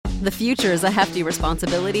The future is a hefty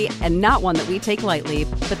responsibility and not one that we take lightly.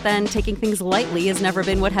 But then taking things lightly has never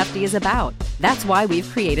been what Hefty is about. That's why we've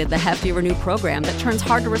created the Hefty Renew program that turns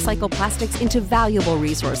hard-to-recycle plastics into valuable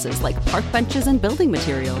resources like park benches and building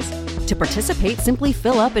materials. To participate, simply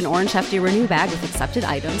fill up an orange Hefty Renew bag with accepted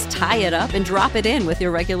items, tie it up, and drop it in with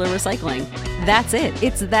your regular recycling. That's it.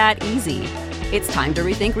 It's that easy. It's time to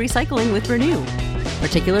rethink recycling with Renew.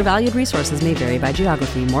 Particular valued resources may vary by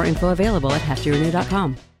geography. More info available at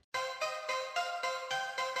heftyrenew.com.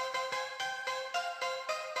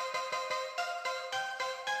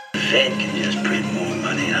 The Fed can just print more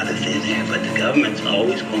money out of thin air, but the government's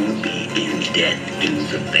always going to be in debt to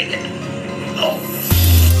the Fed. Always.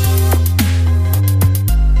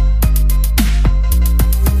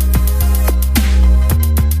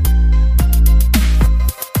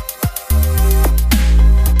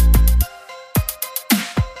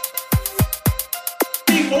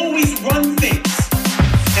 They always run things,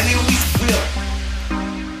 and they always will.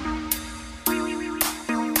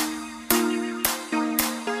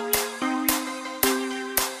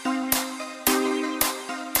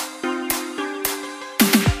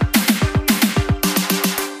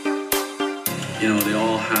 You know, they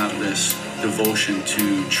all have this devotion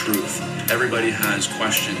to truth. Everybody has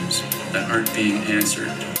questions that aren't being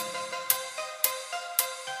answered.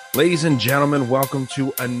 Ladies and gentlemen, welcome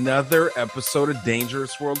to another episode of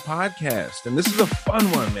Dangerous World Podcast. And this is a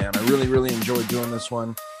fun one, man. I really enjoyed doing this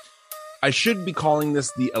one. I should be calling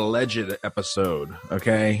this the alleged episode,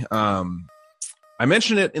 okay? I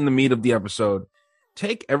mentioned it in the meat of the episode.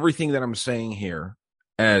 Take everything that I'm saying here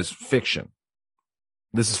as fiction.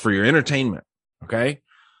 This is for your entertainment, okay?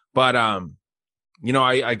 But, you know,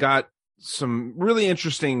 I got some really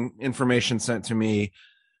interesting information sent to me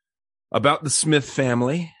about the Smith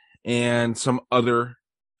family and some other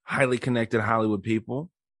highly connected Hollywood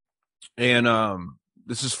people. And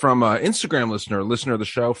this is from an Instagram listener of the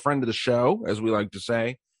show, friend of the show, as we like to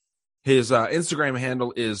say. His Instagram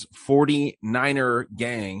handle is 49er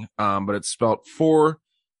gang, but it's spelled 4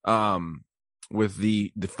 with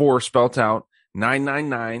the 4 spelt out,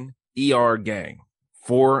 999 ER gang,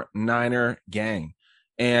 49er gang.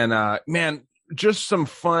 And man, just some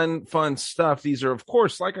fun stuff. These are, of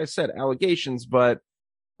course, like I said, allegations, but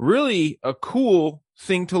really a cool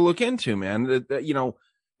thing to look into, man. You know,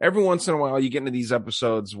 every once in a while you get into these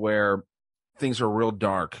episodes where things are real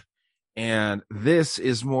dark, and this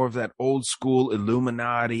is more of that old school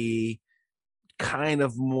Illuminati, kind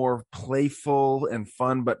of more playful and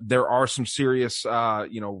fun, but there are some serious,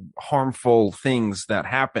 harmful things that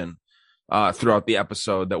happen throughout the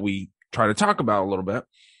episode that we try to talk about a little bit.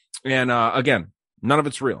 And again, none of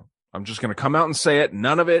it's real. I'm just going to come out and say it.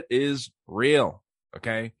 None of it is real.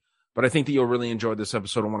 Okay. But I think that you'll really enjoy this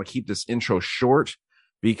episode. I want to keep this intro short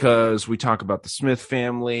because we talk about the Smith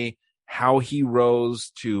family, how he rose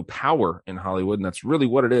to power in Hollywood. And that's really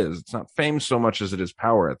what it is. It's not fame so much as it is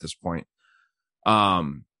power at this point.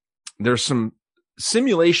 There's some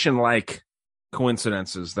simulation-like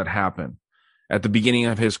coincidences that happen at the beginning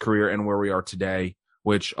of his career and where we are today,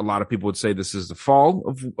 which a lot of people would say this is the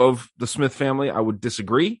fall of the Smith family. I would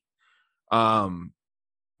disagree. But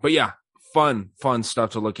yeah, fun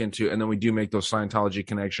stuff to look into. And then we do make those Scientology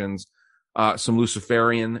connections, some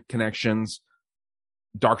Luciferian connections,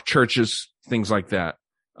 dark churches, things like that.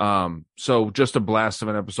 So just a blast of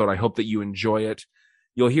an episode. I hope that you enjoy it.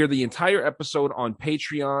 You'll hear the entire episode on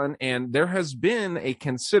Patreon, and there has been a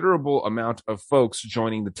considerable amount of folks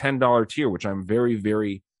joining the $10 tier, which I'm very,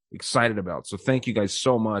 very excited about. So thank you guys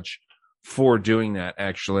so much for doing that.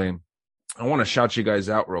 Actually, I want to shout you guys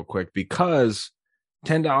out real quick because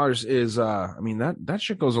 $10 is, that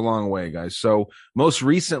shit goes a long way, guys. So most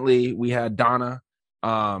recently we had Donna,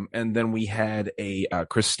 and then we had a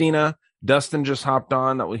Christina. Dustin just hopped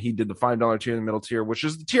on. He did the $5 tier, the middle tier, which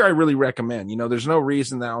is the tier I really recommend. You know, there's no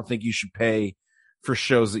reason that I don't think you should pay for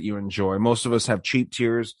shows that you enjoy. Most of us have cheap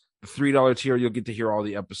tiers. The $3 tier, you'll get to hear all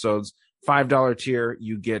the episodes. $5 tier,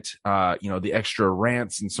 you get, the extra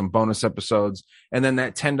rants and some bonus episodes. And then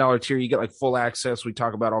that $10 tier, you get like full access. We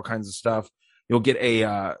talk about all kinds of stuff. You'll get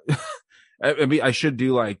I should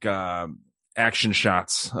do like, action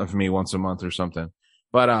shots of me once a month or something.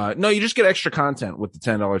 But no, you just get extra content with the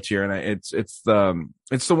 $10 tier, and it's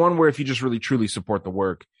the one where if you just really truly support the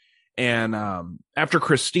work. And after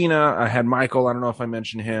Christina, I had Michael. I don't know if I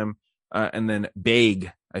mentioned him, and then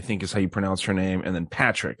Baig, I think is how you pronounce her name, and then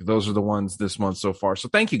Patrick. Those are the ones this month so far. So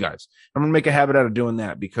thank you guys. I'm gonna make a habit out of doing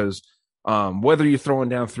that because whether you're throwing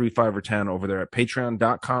down 3, 5, or 10 over there at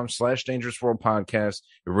patreon.com/Dangerous World Podcast,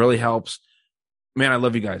 it really helps. Man, I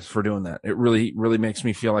love you guys for doing that. It really, really makes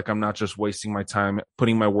me feel like I'm not just wasting my time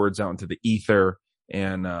putting my words out into the ether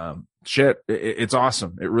And shit, it's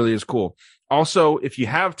awesome. It really is cool. Also, if you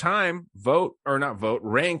have time, rate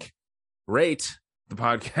the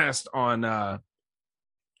podcast on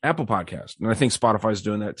Apple Podcast. And I think Spotify's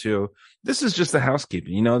doing that too. This is just the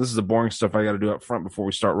housekeeping. This is the boring stuff I got to do up front before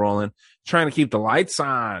we start rolling. Trying to keep the lights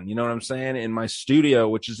on, you know what I'm saying, in my studio,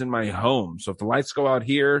 which is in my home. So if the lights go out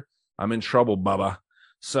here, I'm in trouble, bubba.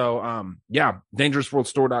 So,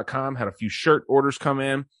 dangerousworldstore.com had a few shirt orders come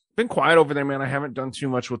in. Been quiet over there, man. I haven't done too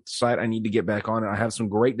much with the site. I need to get back on it. I have some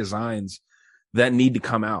great designs that need to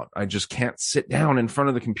come out. I just can't sit down in front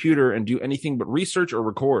of the computer and do anything but research or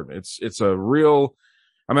record.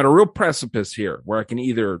 I'm at a real precipice here where I can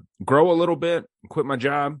either grow a little bit, quit my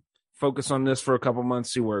job, focus on this for a couple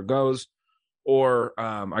months, see where it goes, or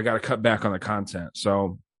I got to cut back on the content.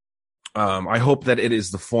 So I hope that it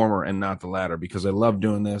is the former and not the latter, because I love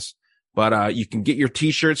doing this. But you can get your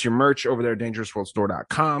t-shirts, your merch over there at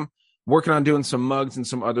dangerousworldstore.com. Working on doing some mugs and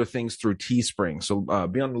some other things through Teespring. So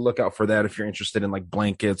be on the lookout for that if you're interested in like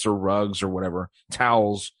blankets or rugs or whatever,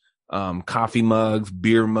 towels, coffee mugs,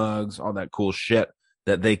 beer mugs, all that cool shit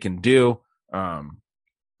that they can do. And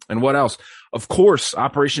what else? Of course,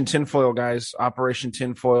 Operation Tinfoil, guys. Operation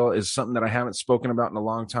Tinfoil is something that I haven't spoken about in a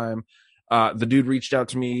long time. The dude reached out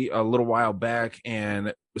to me a little while back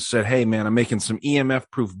and said, hey, man, I'm making some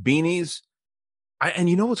EMF-proof beanies. And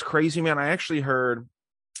you know what's crazy, man? I actually heard,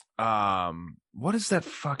 what is that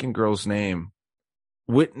fucking girl's name?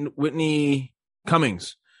 Whitney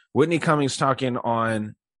Cummings. Whitney Cummings talking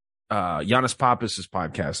on Giannis Pappas'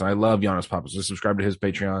 podcast. And I love Giannis Pappas. I subscribe to his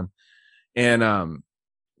Patreon. And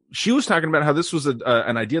she was talking about how this was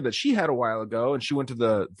an idea that she had a while ago. And she went to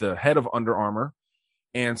the head of Under Armour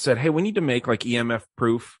and said, hey, we need to make like EMF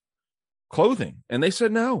proof clothing. And they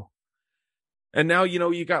said no. And now,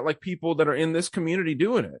 you got like people that are in this community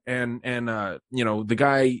doing it. And the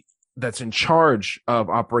guy that's in charge of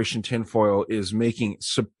Operation Tinfoil is making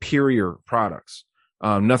superior products.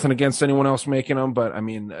 Nothing against anyone else making them, but I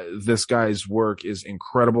mean, this guy's work is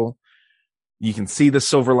incredible. You can see the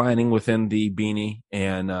silver lining within the beanie,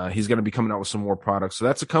 and he's going to be coming out with some more products. So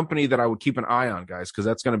that's a company that I would keep an eye on, guys, because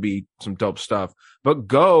that's going to be some dope stuff. But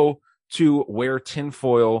go to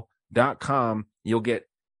weartinfoil.com. You'll get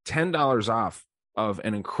 $10 off of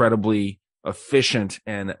an incredibly efficient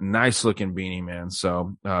and nice looking beanie, man.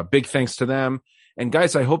 So big thanks to them. And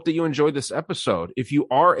guys, I hope that you enjoyed this episode. If you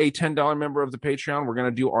are a $10 member of the Patreon, we're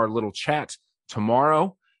going to do our little chat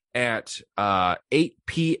tomorrow at 8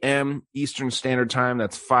 p.m. Eastern Standard Time.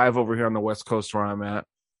 That's 5 over here on the West Coast where I'm at.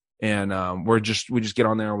 And we just get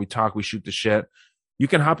on there and we talk, we shoot the shit. You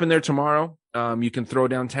can hop in there tomorrow. You can throw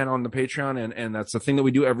down 10 on the Patreon, and that's the thing that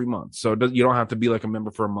we do every month. So you don't have to be like a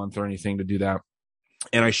member for a month or anything to do that.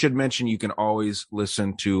 And I should mention, you can always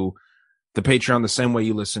listen to the Patreon the same way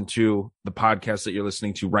you listen to the podcast that you're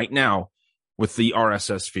listening to right now with the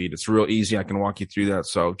RSS feed. It's real easy. I can walk you through that.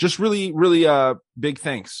 So just really, really big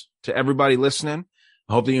thanks to everybody listening.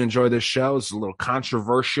 I hope that you enjoy this show. It's a little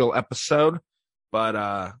controversial episode, but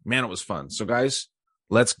man, it was fun. So guys,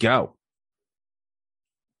 let's go.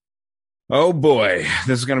 Oh boy,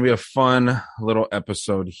 this is going to be a fun little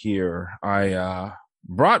episode here. I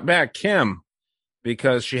brought back Kim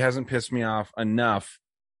because she hasn't pissed me off enough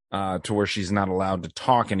to where she's not allowed to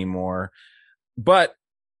talk anymore. But,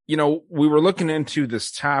 we were looking into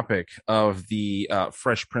this topic of the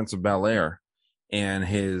Fresh Prince of Bel-Air and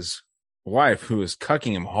his wife, who is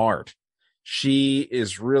cucking him hard. She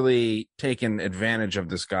is really taking advantage of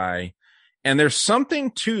this guy. And there's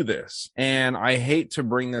something to this. And I hate to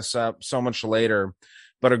bring this up so much later,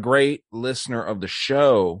 but a great listener of the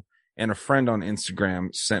show and a friend on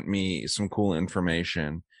Instagram sent me some cool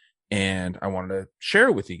information, and I wanted to share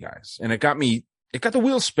it with you guys. And it got the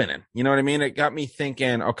wheels spinning. You know what I mean? It got me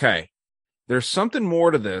thinking, okay, there's something more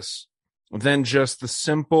to this than just the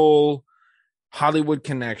simple Hollywood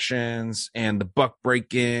connections and the buck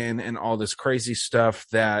break-in and all this crazy stuff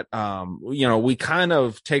that, we kind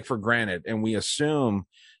of take for granted. And we assume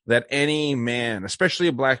that any man, especially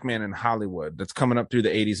a black man in Hollywood that's coming up through the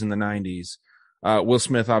 80s and the 90s, Will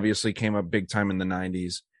Smith obviously came up big time in the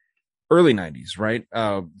 90s, early 90s, right?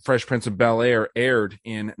 Fresh Prince of Bel-Air aired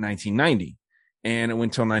in 1990, and it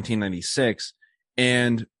went till 1996.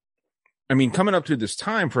 And I mean, coming up to this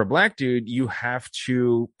time for a black dude, you have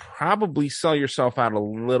to probably sell yourself out a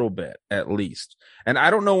little bit, at least. And I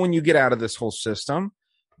don't know when you get out of this whole system,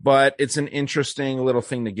 but it's an interesting little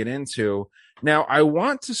thing to get into. Now, I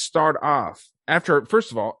want to start off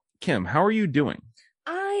first of all, Kim, how are you doing?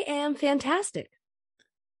 I am fantastic.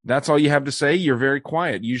 That's all you have to say? You're very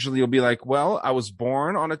quiet. Usually you'll be like, well, I was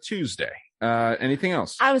born on a Tuesday. Anything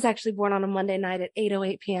else? I was actually born on a Monday night at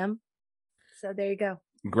 8:08 p.m. So there you go.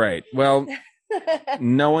 Great. Well,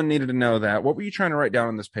 no one needed to know that. What were you trying to write down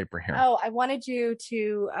on this paper here? Oh, I wanted to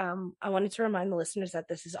remind the listeners that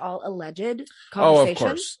this is all alleged conversation. Oh, of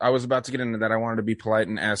course. I was about to get into that. I wanted to be polite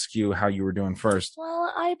and ask you how you were doing first.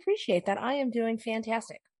 Well, I appreciate that. I am doing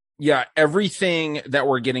fantastic. Yeah, everything that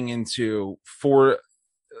we're getting into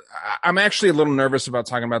I'm actually a little nervous about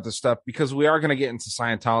talking about this stuff because we are going to get into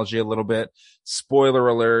Scientology a little bit. Spoiler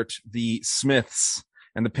alert, the Smiths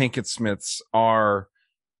and the Pinkett Smiths are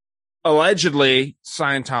allegedly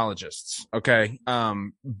Scientologists. Okay.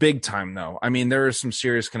 Big time though. I mean, there are some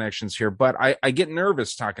serious connections here, but I get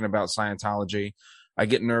nervous talking about Scientology. I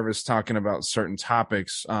get nervous talking about certain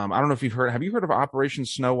topics. I don't know if have you heard of Operation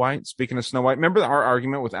Snow White? Speaking of Snow White, remember our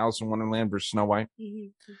argument with Alice in Wonderland versus Snow White?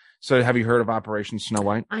 Mm-hmm. So have you heard of Operation Snow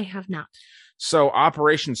White? I have not. So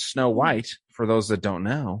Operation Snow White, for those that don't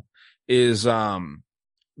know, is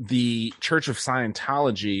the Church of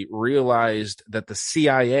Scientology realized that the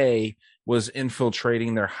CIA was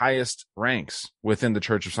infiltrating their highest ranks within the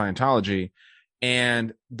Church of Scientology.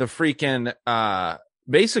 And the freaking,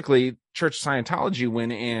 basically, Church of Scientology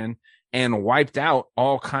went in and wiped out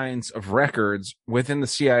all kinds of records within the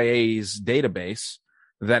CIA's database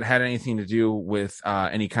that had anything to do with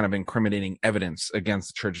any kind of incriminating evidence against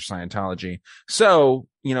the Church of Scientology. So,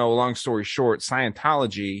 long story short,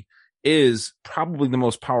 Scientology is probably the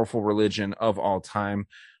most powerful religion of all time.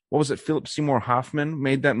 What was it? Philip Seymour Hoffman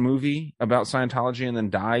made that movie about Scientology and then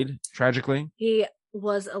died tragically. He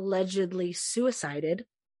was allegedly suicided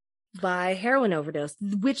by heroin overdose,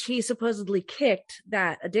 which he supposedly kicked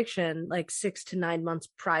that addiction like 6 to 9 months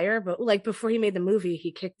prior. But like before he made the movie,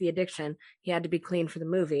 he kicked the addiction. He had to be clean for the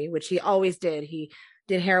movie, which he always did. He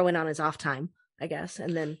did heroin on his off time, I guess.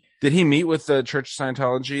 And then did he meet with the Church of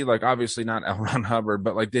Scientology? Like obviously not L. Ron Hubbard,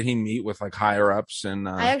 but like did he meet with like higher ups? And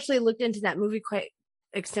I actually looked into that movie quite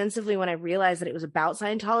extensively when I realized that it was about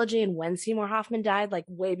Scientology and when Seymour Hoffman died, like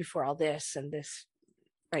way before all this and this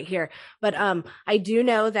right here. But I do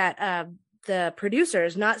know that the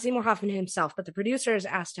producers, not Seymour Hoffman himself, but the producers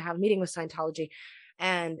asked to have a meeting with Scientology,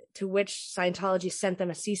 and to which Scientology sent them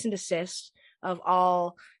a cease and desist of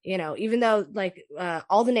all, even though like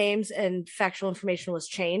all the names and factual information was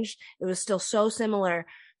changed, it was still so similar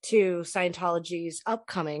to Scientology's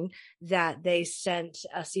upcoming that they sent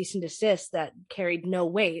a cease and desist that carried no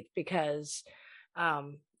weight because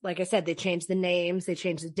like I said, they changed the names, they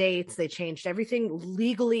changed the dates, they changed everything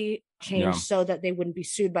legally changed so that they wouldn't be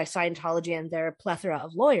sued by Scientology and their plethora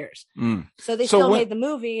of lawyers. So they still made the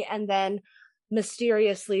movie, and then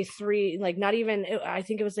mysteriously I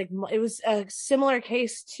think it was a similar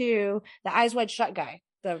case to the Eyes Wide Shut guy,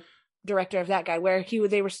 the director of that guy, where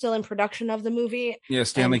they were still in production of the movie. Yeah,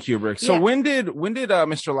 Stanley Kubrick. So when did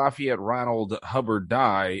Mr. Lafayette Ronald Hubbard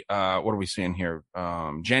die? What are we seeing here?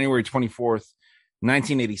 January 24th.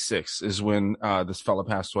 1986 is when this fella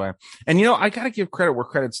passed away. And I gotta give credit where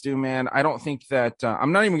credit's due, man. I don't think that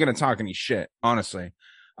I'm not even gonna talk any shit, honestly.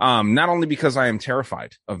 Not only because I am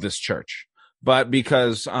terrified of this church, but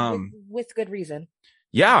because with good reason.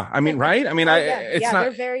 Yeah, I mean, right? I mean,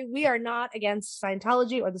 we are not against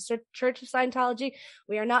Scientology or the Church of Scientology.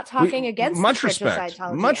 We are not talking against the Church of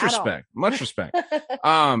Scientology. Much respect.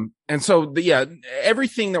 And so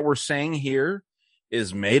everything that we're saying here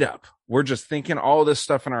is made up. We're just thinking all this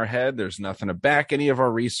stuff in our head. There's nothing to back any of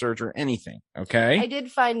our research or anything. Okay. I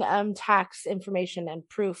did find tax information and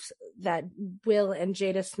proofs that Will and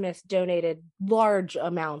Jada Smith donated large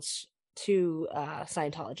amounts to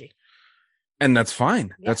Scientology. And that's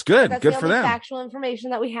fine. Yeah. That's good. Good for them. Factual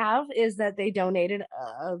information that we have is that they donated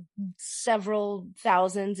several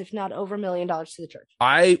thousands, if not over $1 million to the church.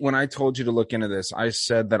 When I told you to look into this, I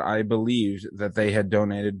said that I believed that they had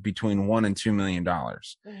donated between $1 and $2 million.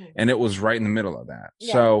 Mm-hmm. And it was right in the middle of that.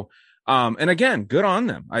 Yeah. So, and again, good on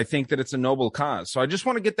them. I think that it's a noble cause. So I just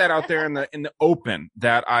want to get that out there in the open,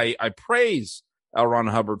 that I praise L. Ron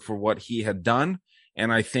Hubbard for what he had done.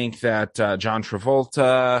 And I think that John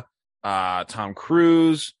Travolta, Tom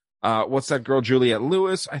Cruise, what's that girl, Juliette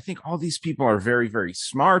Lewis? I think all these people are very, very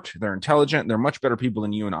smart. They're intelligent. They're much better people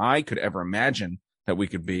than you and I could ever imagine that we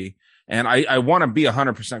could be. And I want to be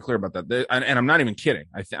 100% clear about that. And I'm not even kidding.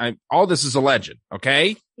 All this is alleged.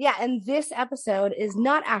 Okay. Yeah. And this episode is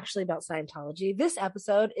not actually about Scientology. This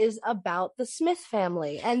episode is about the Smith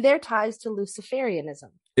family and their ties to Luciferianism.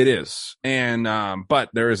 It is. And, but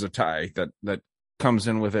there is a tie that comes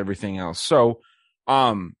in with everything else. So,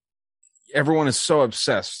 everyone is so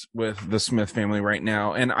obsessed with the Smith family right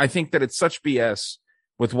now. And I think that it's such BS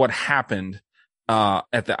with what happened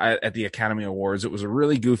at the Academy Awards. It was a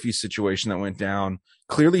really goofy situation that went down,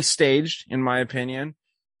 clearly staged, in my opinion.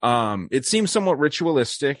 It seems somewhat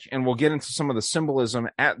ritualistic, and we'll get into some of the symbolism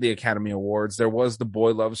at the Academy Awards. There was the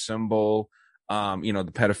boy love symbol,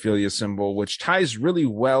 the pedophilia symbol, which ties really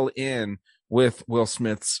well in with Will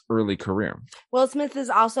Smith's early career. Will Smith is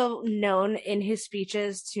also known in his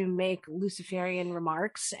speeches to make Luciferian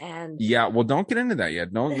remarks, and yeah, well, don't get into that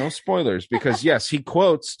yet. No spoilers, because yes, he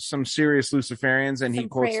quotes some serious Luciferians, and some he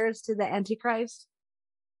quotes prayers to the Antichrist.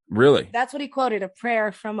 Really? That's what he quoted, a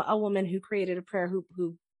prayer from a woman who created a prayer,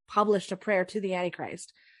 who published a prayer to the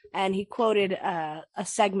Antichrist, and he quoted a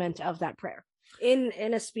segment of that prayer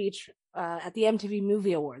in a speech at the MTV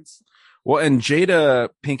Movie Awards. Well, and Jada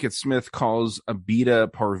Pinkett Smith calls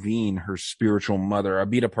Abida Parveen her spiritual mother.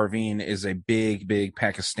 Abida Parveen is a big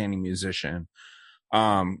Pakistani musician,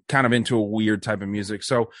 kind of into a weird type of music.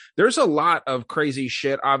 So there's a lot of crazy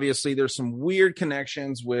shit. Obviously, there's some weird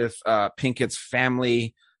connections with Pinkett's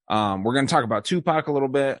family. We're going to talk about Tupac a little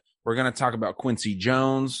bit. We're going to talk about Quincy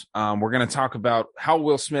Jones. We're going to talk about how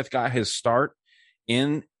Will Smith got his start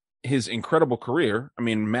in his incredible career. I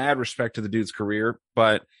mean, mad respect to the dude's career,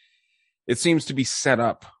 but it seems to be set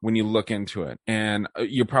up when you look into it. And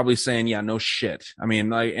you're probably saying, yeah, no shit. I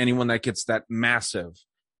mean, like anyone that gets that massive,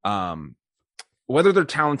 whether they're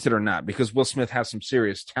talented or not, because Will Smith has some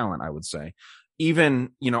serious talent, I would say.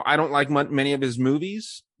 Even, I don't like many of his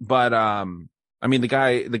movies, but I mean, the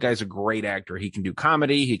guy's a great actor. He can do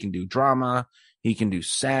comedy, he can do drama, he can do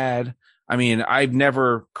sad. I mean, I've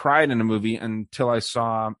never cried in a movie as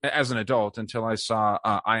an adult, until I saw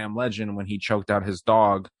I Am Legend, when he choked out his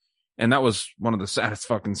dog. And that was one of the saddest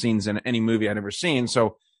fucking scenes in any movie I'd ever seen.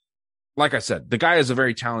 So, like I said, the guy is a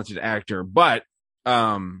very talented actor, but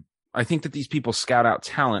I think that these people scout out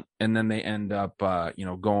talent, and then they end up,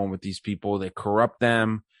 going with these people. They corrupt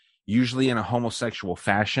them, usually in a homosexual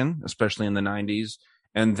fashion, especially in the 90s.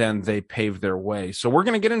 And then they pave their way. So we're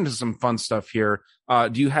going to get into some fun stuff here.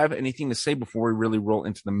 Do you have anything to say before we really roll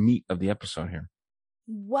into the meat of the episode here?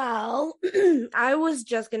 Well, I was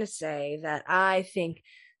just going to say that I think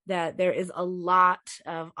that there is a lot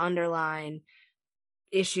of underlying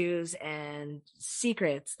issues and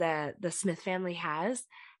secrets that the Smith family has.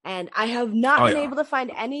 And I have not been able to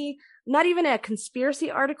find any, not even a conspiracy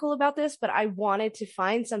article about this, but I wanted to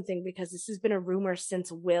find something because this has been a rumor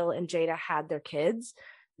since Will and Jada had their kids.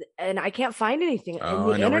 And I can't find anything in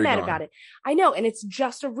the internet about it. I know. And it's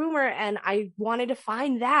just a rumor. And I wanted to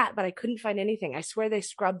find that, but I couldn't find anything. I swear they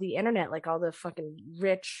scrubbed the internet like all the fucking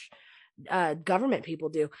rich government people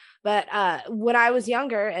do. But when I was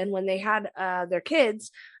younger and when they had their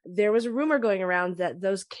kids, there was a rumor going around that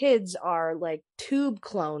those kids are like tube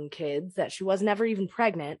clone kids, that she was never even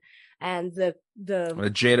pregnant. And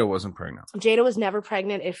Jada wasn't pregnant. Jada was never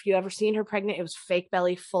pregnant. If you ever seen her pregnant, it was fake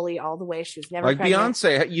belly fully all the way. She was never like pregnant.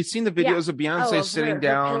 Beyonce. You've seen the videos of Beyonce sitting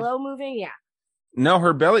down, her pillow moving. Yeah. No,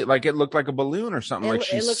 her belly, like it looked like a balloon or something. Like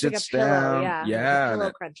she sits like a pillow, down. Yeah.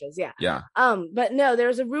 Pillow crunches. Yeah. Yeah. But no, there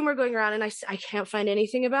was a rumor going around, and I can't find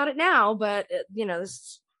anything about it now. But this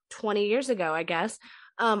is 20 years ago, I guess.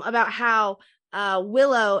 About how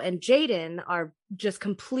Willow and Jaden are just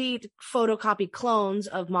complete photocopy clones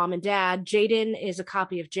of mom and dad. Jaden is a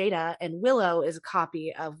copy of Jada, and Willow is a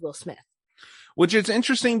copy of Will Smith. Which is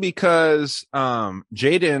interesting because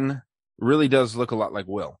Jaden really does look a lot like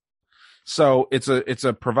Will. So it's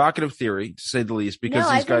a provocative theory, to say the least, because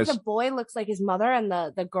I think the boy looks like his mother and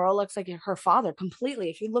the girl looks like her father completely.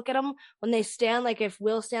 If you look at them when they stand, like if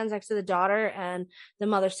Will stands next to the daughter and the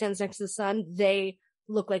mother stands next to the son, they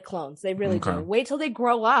look like clones. They really do. Wait till they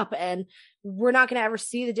grow up, and we're not going to ever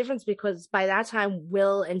see the difference, because by that time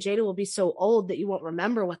Will and Jada will be so old that you won't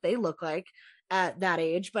remember what they look like at that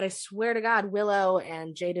age. But I swear to God, Willow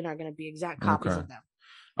and Jaden are going to be exact copies of them.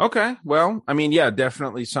 Okay. Well, I mean, yeah,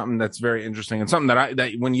 definitely something that's very interesting, and something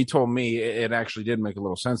that when you told me, it actually did make a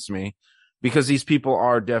little sense to me, because these people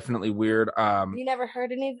are definitely weird. You never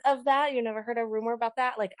heard any of that? You never heard a rumor about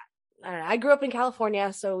that? Like, I don't know. I grew up in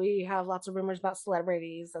California, so we have lots of rumors about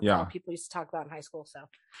celebrities. That's all people used to talk about in high school. So,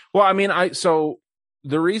 well, I mean, so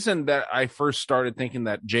the reason that I first started thinking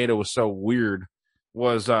that Jada was so weird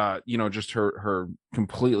was, just her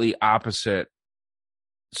completely opposite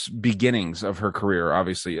beginnings of her career.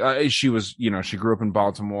 Obviously, she was, she grew up in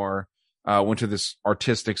Baltimore, went to this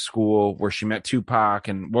artistic school where she met Tupac,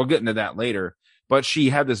 and we'll get into that later. But she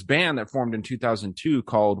had this band that formed in 2002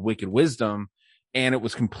 called Wicked Wisdom. And it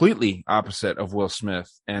was completely opposite of Will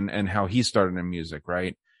Smith and how he started in music,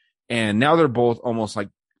 right? And now they're both almost like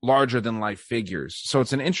larger than life figures. So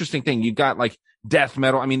it's an interesting thing. You got like death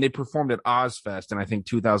metal. I mean, they performed at Ozfest in, I think,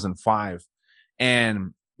 2005.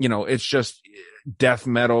 And, it's just death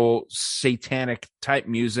metal, satanic type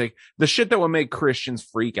music, the shit that would make Christians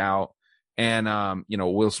freak out. And,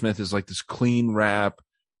 Will Smith is like this clean rap,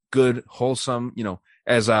 good, wholesome,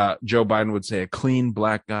 as Joe Biden would say, a clean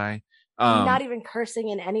black guy. Not even cursing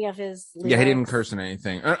in any of his lyrics. Yeah, he didn't curse in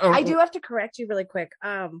anything. I do have to correct you really quick.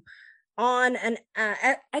 On an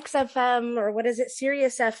XFM or what is it,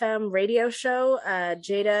 Sirius FM radio show,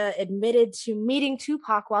 Jada admitted to meeting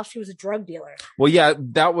Tupac while she was a drug dealer. Well, yeah,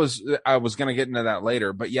 I was going to get into that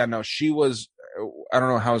later, but yeah, no, she was, I don't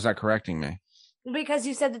know, how is that correcting me? Because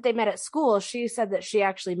you said that they met at school. She said that she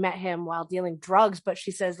actually met him while dealing drugs, but she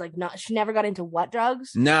says she never got into what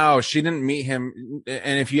drugs? No, she didn't meet him.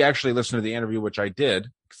 And if you actually listen to the interview, which I did,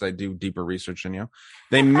 because I do deeper research than you,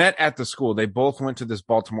 they met at the school. They both went to this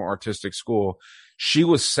Baltimore artistic school. She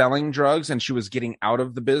was selling drugs and she was getting out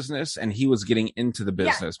of the business and he was getting into the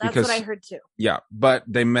business. Yeah, that's what I heard too. Yeah, but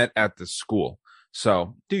they met at the school.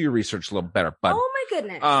 So do your research a little better, bud. Oh my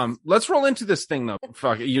goodness. Let's roll into this thing though.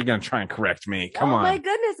 Fuck, you're gonna try and correct me. Come on. Oh my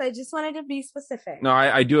goodness, I just wanted to be specific. No,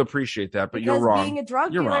 I do appreciate that, but because you're wrong. Being a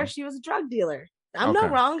drug You're dealer, wrong. she was a drug dealer. I'm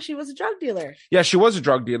not wrong. She was a drug dealer. Yeah, she was a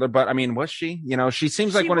drug dealer, but I mean, was she? She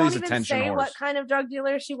seems like one of these attention whores. What kind of drug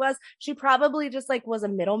dealer she was? She probably just like was a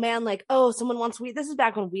middleman. Like, oh, someone wants weed. This is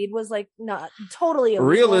back when weed was like not totally illegal.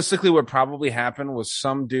 Realistically, what probably happened was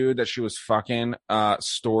some dude that she was fucking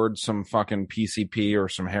stored some fucking PCP or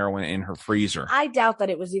some heroin in her freezer. I doubt that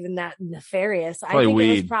it was even that nefarious. Probably I think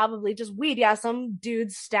weed. It was probably just weed. Yeah, some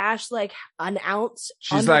dude stashed like an ounce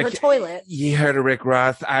She's under like, her toilet. You heard of Rick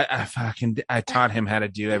Roth? I taught him how to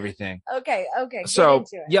do everything. Okay. So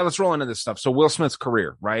yeah, let's roll into this stuff. So Will Smith's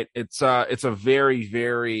career, right? It's a very,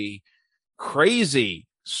 very crazy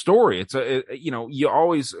story. You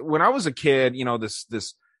always, when I was a kid,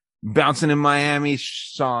 this Bouncing in Miami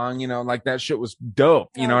song, like that shit was dope.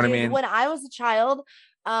 You know what I mean? When I was a child,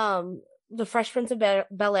 The Fresh Prince of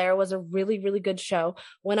Bel-Air was a really, really good show.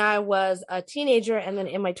 When I was a teenager and then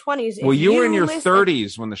in my 20s. Well, you were in your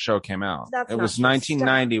 30s when the show came out. It was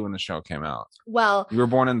 1990 when the show came out. Well, you were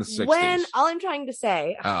born in the 60s. All I'm trying to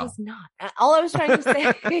say, I was not. All I was trying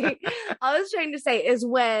to say, is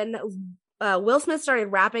when Will Smith started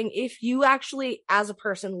rapping, if you actually, as a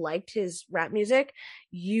person, liked his rap music,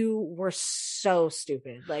 you were so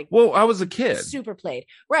stupid. Like, well, I was a kid. Super played.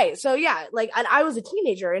 Right. So yeah, and I was a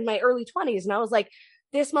teenager in my early 20s and I was like,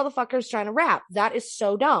 this motherfucker's trying to rap. That is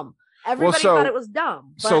so dumb. Everybody thought it was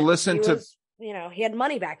dumb. But so listen to, he had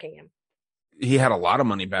money backing him. He had a lot of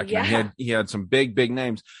money backing him. He had some big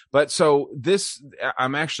names. But so this,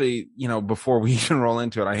 I'm actually, before we even roll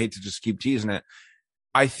into it, I hate to just keep teasing it.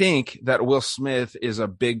 I think that Will Smith is a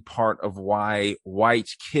big part of why white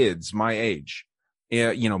kids my age,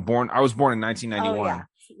 I was born in 1991.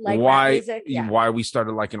 Oh, yeah. Why we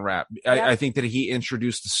started liking rap. Yep. I think that he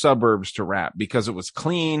introduced the suburbs to rap because it was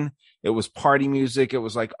clean. It was party music. It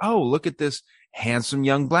was like, oh, look at this handsome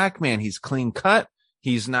young black man. He's clean cut.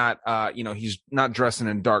 He's not, he's not dressing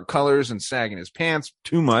in dark colors and sagging his pants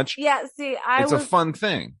too much. Yeah. See, it's a fun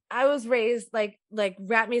thing. I was raised like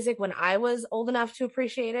rap music when I was old enough to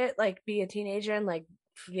appreciate it, like be a teenager and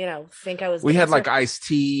think I was. We had like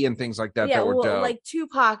Ice-T and things like that that were dope. Like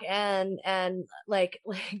Tupac and like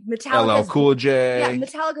Metallica. LL Cool J. Yeah,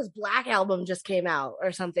 Metallica's Black album just came out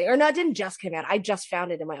or something. Or no, it didn't just come out. I just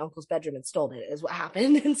found it in my uncle's bedroom and stole it is what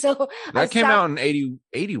happened. And so that came out in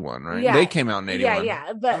 81, right? Yeah, they came out in 81.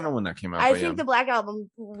 Yeah. But I don't know when that came out. I think the Black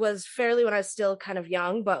album was fairly when I was still kind of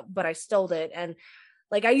young, but I stole it. And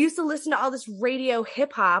I used to listen to all this radio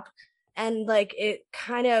hip hop. And it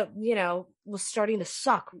kind of, was starting to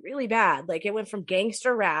suck really bad. It went from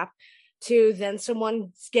gangster rap to then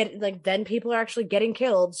then people are actually getting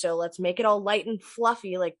killed. So let's make it all light and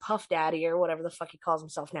fluffy, like Puff Daddy or whatever the fuck he calls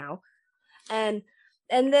himself now. And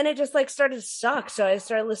then it just started to suck. So I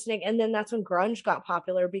started listening. And then that's when grunge got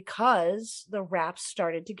popular because the raps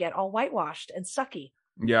started to get all whitewashed and sucky.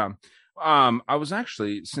 Yeah. I was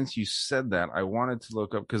actually, since you said that, I wanted to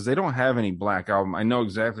look up because they don't have any Black album. I know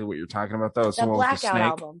exactly what you're talking about though. It's the Blackout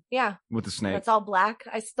album. Yeah. With the snake. It's all black.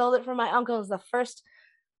 I stole it from my uncle. It was the first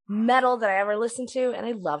metal that I ever listened to and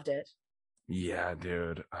I loved it. Yeah,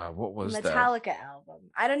 dude. What was Metallica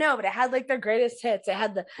album? I don't know, but it had their greatest hits. It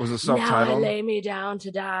had was it self-titled? Now I lay me down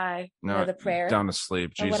to die. No, the prayer. Down to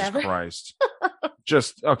sleep. Jesus Christ.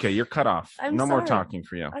 Just okay. You're cut off. No more talking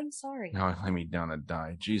for you. I'm sorry. Now I lay me down to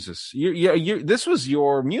die. Jesus. You. This was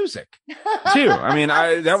your music too. I mean,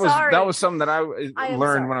 that was something that I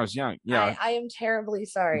learned when I was young. Yeah. I am terribly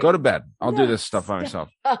sorry. Go to bed. I'll do this stuff by myself.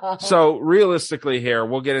 So realistically, here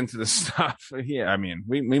we'll get into this stuff. Yeah. I mean,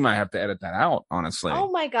 we might have to edit that out. Honestly. Oh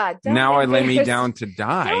my God. Now I lay me down to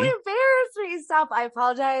die. Don't embarrass me. Stop. I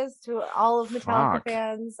apologize to all of Metallica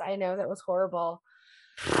fans. I know that was horrible.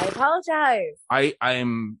 I apologize.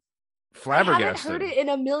 I'm flabbergasted. I haven't heard it in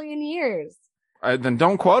a million years. Then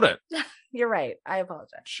don't quote it. You're right. I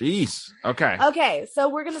apologize. Jeez. Okay. Okay, so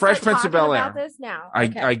we're gonna Fresh start Prince of talking Bel-Air. about this now. I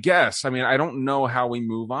Okay. guess. I mean, I don't know how we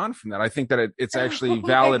move on from that. I think that it's actually Oh my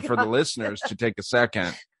valid for the God. listeners to take a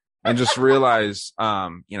second and just realize,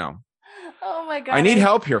 you know, Oh my God. I need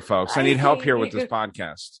help here, folks. I I need help hate here with you. this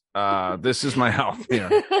podcast. This is my help here.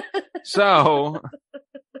 So,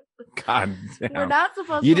 God We're damn. not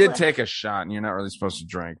supposed You to did let- take a shot, and you're not really supposed to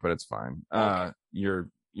drink, but it's fine. Okay.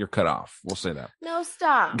 You're cut off. We'll say that. No,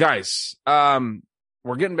 stop. Guys,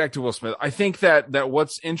 we're getting back to Will Smith. I think that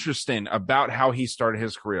what's interesting about how he started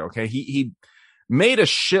his career, okay, he made a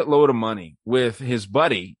shitload of money with his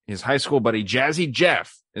buddy, his high school buddy, Jazzy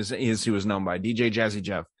Jeff, is he was known by, DJ Jazzy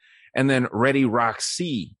Jeff, and then Ready Rock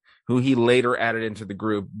C, who he later added into the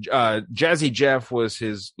group. Jazzy Jeff was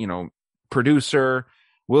his, producer.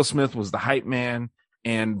 Will Smith was the hype man,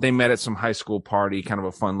 and they met at some high school party, kind of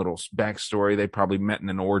a fun little backstory. They probably met in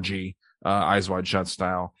an orgy, Eyes Wide Shut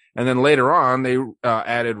style. And then later on, they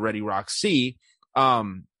added Ready Rock C.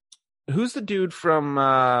 Who's the dude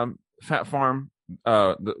from Fat Farm?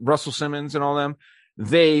 Russell Simmons and all them.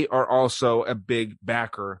 They are also a big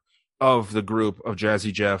backer of the group of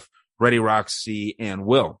Jazzy Jeff, Ready Rock C, and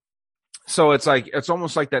Will. So it's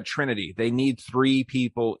almost like that trinity. They need three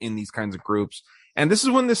people in these kinds of groups. And this is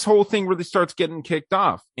when this whole thing really starts getting kicked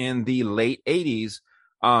off in the late 80s.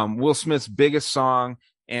 Will Smith's biggest song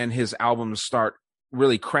and his albums start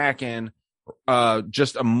really cracking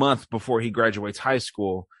just a month before he graduates high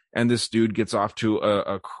school. And this dude gets off to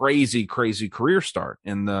a crazy, crazy career start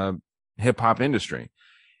in the hip hop industry.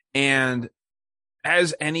 And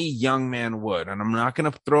as any young man would, and I'm not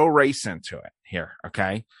going to throw race into it here,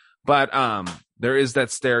 okay? But there is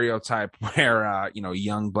that stereotype where,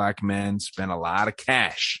 young black men spend a lot of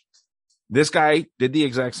cash. This guy did the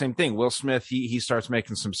exact same thing. Will Smith, he starts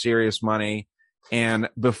making some serious money. And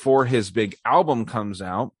before his big album comes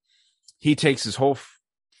out, he takes his whole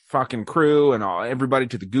fucking crew and everybody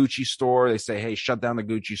to the Gucci store. They say, hey, shut down the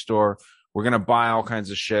Gucci store. We're going to buy all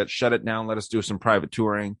kinds of shit. Shut it down. Let us do some private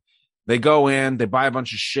touring. They go in, they buy a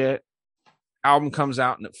bunch of shit. Album comes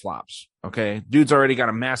out and it flops. Okay. Dude's already got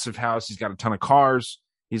a massive house. He's got a ton of cars.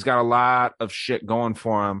 He's got a lot of shit going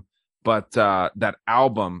for him. But that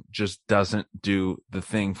album just doesn't do the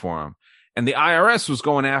thing for him. And the IRS was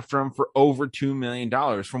going after him for over $2 million.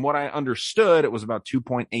 From what I understood, it was about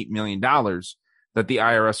 $2.8 million that the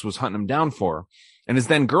IRS was hunting him down for. And his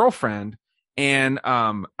then girlfriend, and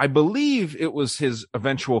I believe it was his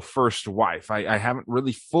eventual first wife. I haven't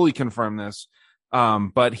really fully confirmed this,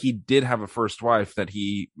 but he did have a first wife that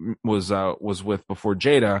he was with before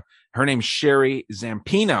Jada. Her name's Sherry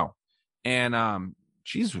Zampino, and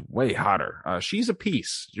she's way hotter. She's a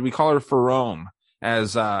piece. We call her Ferrome,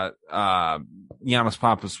 as Giannis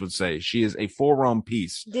Pappas would say. She is a full Rome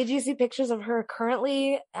piece. Did you see pictures of her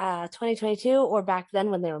currently, 2022, or back then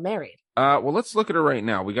when they were married? Well, let's look at her right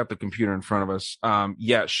now. We got the computer in front of us.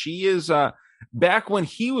 Yeah, she is, back when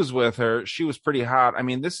he was with her, she was pretty hot. I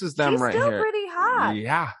mean, this is them She's right still here. pretty hot.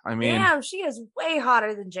 Yeah, I mean, Damn, she is way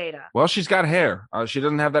hotter than Jada. well, she's got hair. She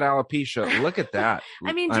doesn't have that alopecia. Look at that.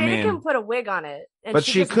 I mean, Jada can put a wig on it, and but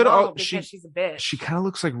she she just could won't al- because she- she's a bitch. She kind of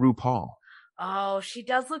looks like RuPaul. Oh, she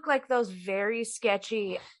does look like those very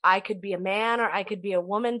sketchy, I could be a man or I could be a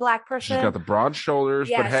woman black person. She's got the broad shoulders,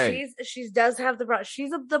 yeah, but hey, she does have the broad.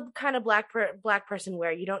 She's the kind of black person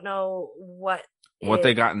where you don't know what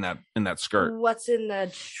they got in that skirt what's in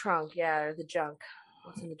the trunk, yeah, or the junk.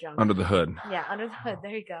 What's in the junk? under the hood. Yeah, under the hood.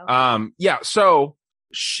 There you go. Yeah, so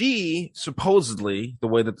she supposedly, the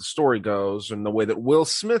way that the story goes and the way that Will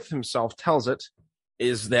Smith himself tells it,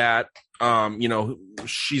 is that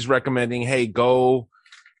she's recommending, hey, go,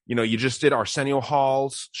 you just did Arsenio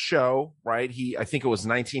Hall's show, right? I think it was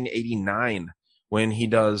 1989 when he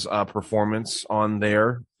does a performance on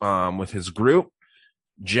there with his group,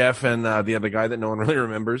 Jeff and the other guy that no one really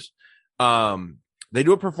remembers. They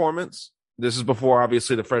do a performance. This is before,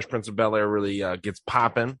 obviously, the Fresh Prince of Bel-Air really gets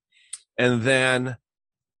popping. And then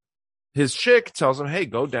his chick tells him, hey,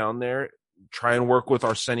 go down there, try and work with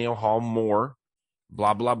Arsenio Hall more,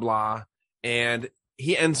 blah, blah, blah. And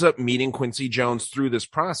he ends up meeting Quincy Jones through this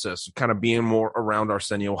process, kind of being more around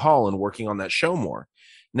Arsenio Hall and working on that show more.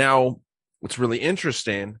 Now, what's really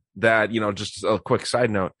interesting that, just a quick side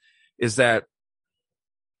note, is that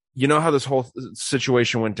how this whole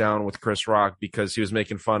situation went down with Chris Rock because he was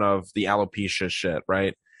making fun of the alopecia shit,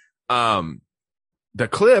 right? The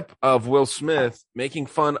clip of Will Smith making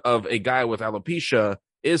fun of a guy with alopecia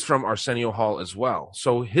is from Arsenio Hall as well.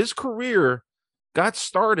 So his career got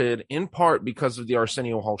started in part because of the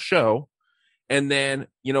Arsenio Hall show. And then,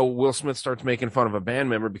 Will Smith starts making fun of a band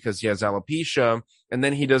member because he has alopecia. And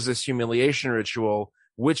then he does this humiliation ritual,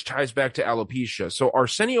 which ties back to alopecia. So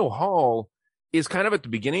Arsenio Hall is kind of at the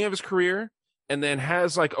beginning of his career and then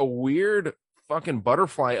has like a weird fucking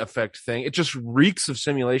butterfly effect thing. It just reeks of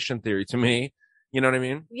simulation theory to me. You know what I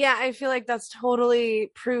mean? Yeah, I feel like that's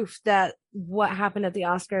totally proof that what happened at the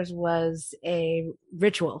Oscars was a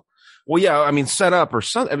ritual. Well, yeah, I mean, set up or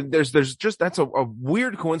something. I mean, there's just that's a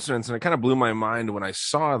weird coincidence, and it kind of blew my mind when I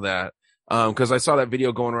saw that. Because I saw that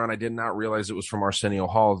video going around, I did not realize it was from Arsenio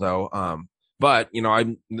Hall, though. But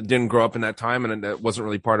I didn't grow up in that time, and it wasn't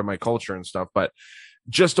really part of my culture and stuff. But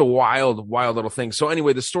just a wild little thing. So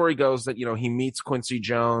anyway, the story goes that he meets Quincy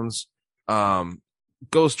Jones,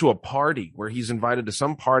 goes to a party where he's invited to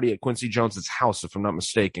some party at Quincy Jones's house, if I'm not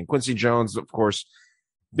mistaken. Quincy Jones, of course,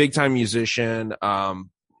 big time musician.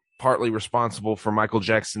 Partly responsible for Michael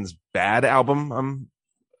Jackson's Bad album. I'm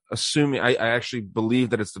assuming I actually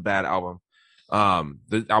believe that it's the Bad album.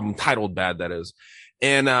 The album titled Bad, that is.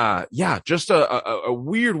 And just a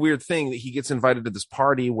weird thing that he gets invited to this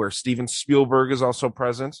party where Steven Spielberg is also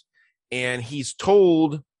present, and he's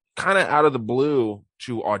told kind of out of the blue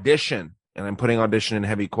to audition, and I'm putting audition in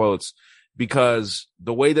heavy quotes because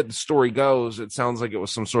the way that the story goes, it sounds like it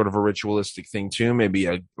was some sort of a ritualistic thing too, maybe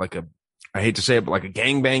I hate to say it, but like a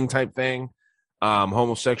gangbang type thing,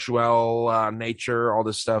 homosexual nature, all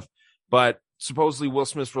this stuff. But supposedly Will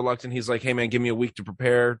Smith's reluctant. He's like, hey, man, give me a week to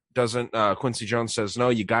prepare. Doesn't Quincy Jones says, no,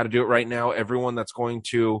 you got to do it right now. Everyone that's going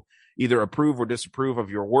to either approve or disapprove of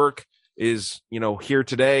your work is, here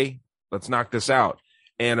today. Let's knock this out.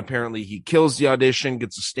 And apparently he kills the audition,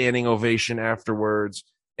 gets a standing ovation afterwards.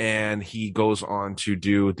 And he goes on to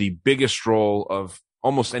do the biggest role of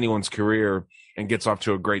almost anyone's career and gets off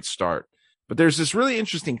to a great start. But there's this really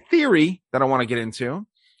interesting theory that I want to get into,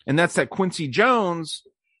 and that's that Quincy Jones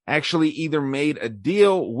actually either made a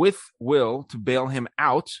deal with Will to bail him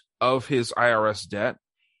out of his IRS debt,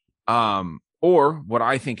 or what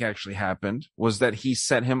I think actually happened was that he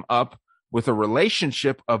set him up with a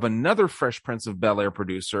relationship of another Fresh Prince of Bel-Air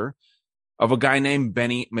producer of a guy named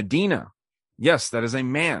Benny Medina. Yes, that is a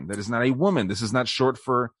man. That is not a woman. This is not short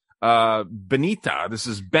for Benita. This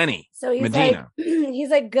is Benny. So he's Medina. He's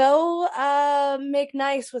like, go make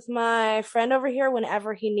nice with my friend over here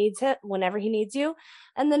whenever he needs you,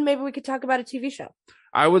 and then maybe we could talk about a TV show.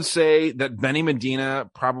 I would say that Benny Medina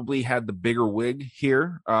probably had the bigger wig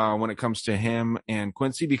here when it comes to him and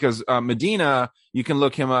Quincy, because Medina, you can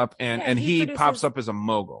look him up and he pops up as a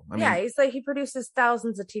mogul. I mean, he's like, he produces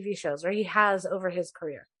thousands of TV shows, or he has over his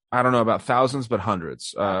career. I don't know about thousands, but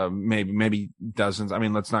hundreds, maybe dozens. I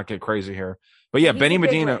mean, let's not get crazy here. But yeah, Benny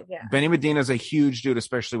Medina, Benny Medina is a huge dude,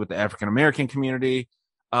 especially with the African-American community.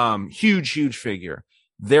 Huge figure.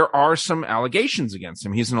 There are some allegations against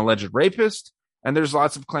him. He's an alleged rapist, and there's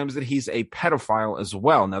lots of claims that he's a pedophile as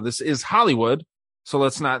well. Now, this is Hollywood, so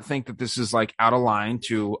let's not think that this is like out of line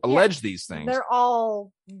to allege these things. They're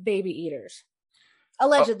all baby eaters,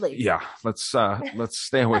 allegedly. Let's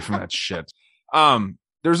stay away from that shit.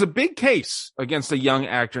 There's a big case against a young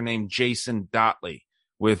actor named Jason Dotley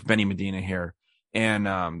with Benny Medina here.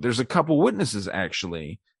 And there's a couple witnesses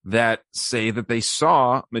actually that say that they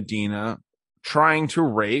saw Medina trying to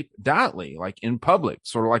rape Dotley, like in public,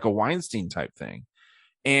 sort of like a Weinstein type thing.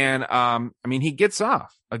 And he gets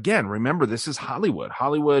off. Again, remember, this is Hollywood.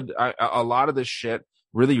 Hollywood, a lot of this shit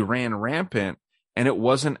really ran rampant, and it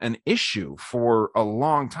wasn't an issue for a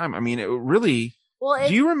long time. I mean, it really...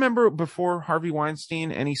 Do you remember before Harvey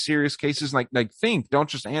Weinstein any serious cases? Like think, don't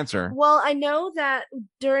just answer. Well, I know that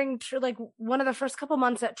during like one of the first couple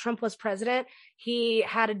months that Trump was president, he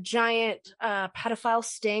had a giant pedophile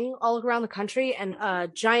sting all around the country, and a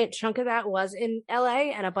giant chunk of that was in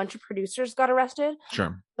LA, and a bunch of producers got arrested.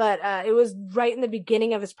 Sure. But it was right in the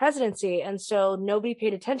beginning of his presidency, and so nobody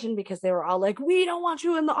paid attention because they were all like, we don't want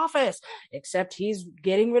you in the office, except he's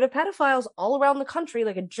getting rid of pedophiles all around the country,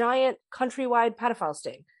 like a giant countrywide pedophile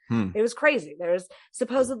sting. It was crazy. There was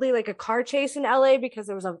supposedly like a car chase in LA because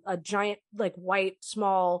there was a giant like white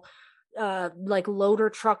small like loader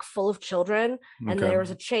truck full of children, and there was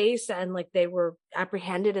a chase, and like they were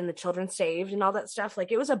apprehended and the children saved and all that stuff.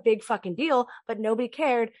 Like it was a big fucking deal, but nobody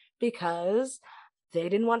cared because they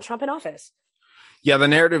didn't want Trump in office. Yeah, the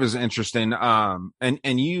narrative is interesting.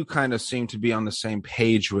 And you kind of seem to be on the same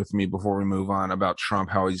page with me before we move on about Trump,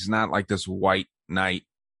 how he's not like this white knight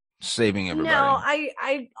saving everybody. No,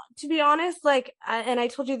 I to be honest, like, and I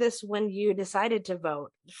told you this when you decided to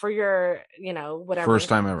vote for your, whatever. First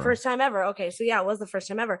time ever. Okay. So yeah, it was the first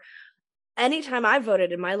time ever. Anytime I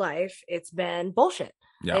voted in my life, it's been bullshit.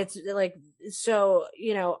 Yeah. It's like, so,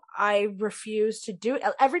 I refuse to do it.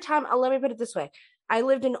 Every time, let me put it this way. I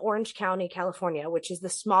lived in Orange County, California, which is the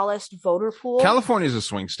smallest voter pool. California is a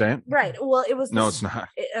swing state. Right. Well, it was. No, it's not.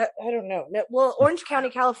 I don't know. Well, Orange County,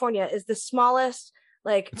 California is the smallest,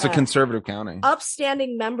 it's a conservative county.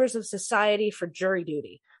 Upstanding members of society for jury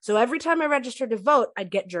duty. So every time I registered to vote, I'd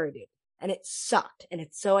get jury duty. And it sucked. And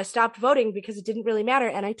so I stopped voting because it didn't really matter.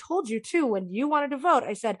 And I told you too, when you wanted to vote,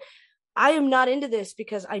 I said, I am not into this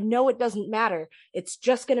because I know it doesn't matter. It's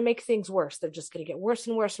just going to make things worse. They're just going to get worse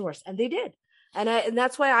and worse and worse. And they did. And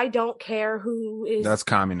that's why I don't care who is. That's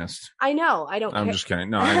communist. I know. I'm just kidding.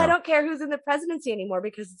 No, I don't care who's in the presidency anymore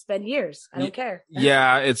because it's been years. I don't care.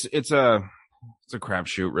 Yeah, it's a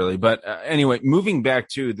crapshoot, really. But anyway, moving back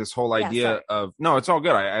to this whole idea of no, it's all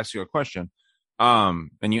good. I asked you a question, and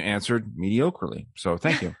you answered mediocrely. So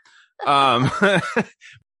thank you.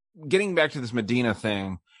 Getting back to this Medina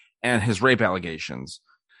thing and his rape allegations.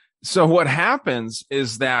 So what happens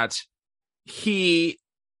is that he's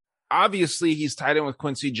tied in with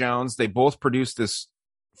Quincy Jones. They both produced this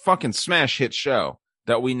fucking smash hit show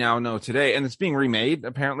that we now know today. And it's being remade,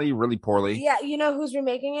 apparently, really poorly. Yeah, you know who's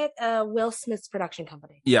remaking it? Will Smith's production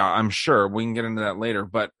company. Yeah, I'm sure. We can get into that later.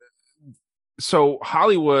 But so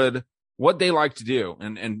Hollywood, what they like to do,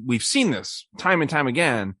 and we've seen this time and time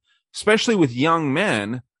again, especially with young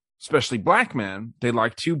men, especially black men, they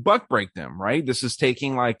like to buck break them, right? This is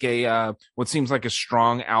taking like what seems like a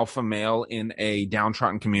strong alpha male in a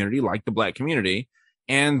downtrodden community, like the black community,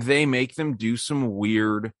 and they make them do some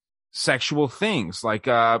weird sexual things, like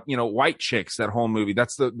White Chicks, that whole movie.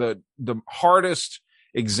 That's the hardest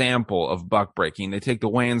example of buck breaking. They take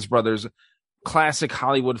the Wayans brothers, classic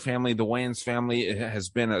Hollywood family. The Wayans family has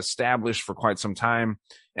been established for quite some time,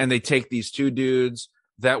 and they take these two dudes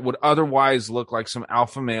that would otherwise look like some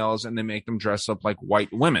alpha males, and they make them dress up like white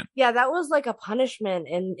women. Yeah, that was like a punishment.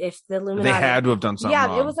 And if the Illuminati, they had to have done something. Yeah,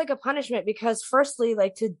 wrong. It was like a punishment because, firstly,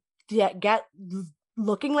 like to get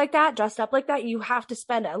looking like that, dressed up like that, you have to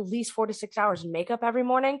spend at least 4 to 6 hours in makeup every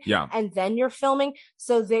morning. Yeah. And then you're filming.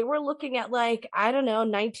 So they were looking at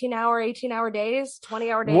 19-hour, 18-hour days,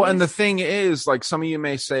 20-hour days. Well, and the thing is, like, some of you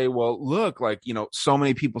may say, well, look, so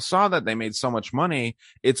many people saw that, they made so much money.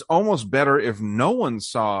 It's almost better if no one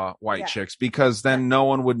saw White Chicks, because then no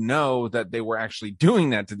one would know that they were actually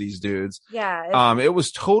doing that to these dudes. Yeah. It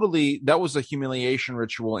was that was a humiliation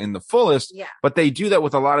ritual in the fullest. Yeah. But they do that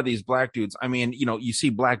with a lot of these black dudes. I mean, you see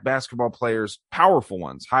black basketball players, powerful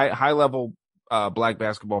ones, high level black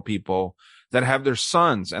basketball people that have their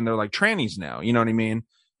sons and they're like trannies now. You know what I mean?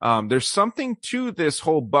 There's something to this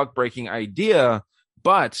whole buck breaking idea,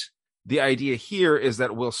 but the idea here is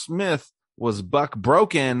that Will Smith was buck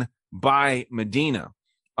broken by Medina.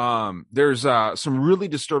 There's some really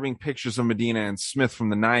disturbing pictures of Medina and Smith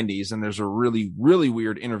from the 90s, and there's a really, really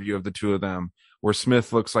weird interview of the two of them where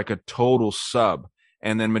Smith looks like a total sub.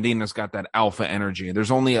 And then Medina's got that alpha energy. There's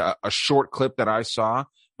only a short clip that I saw,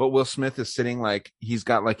 but Will Smith is sitting like he's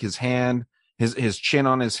got like his hand, his chin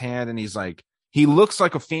on his hand, and he's like, he looks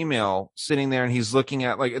like a female sitting there, and he's looking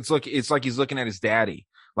at it's like he's looking at his daddy.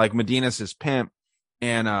 Like Medina's his pimp,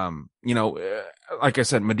 and like I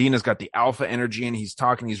said, Medina's got the alpha energy, and he's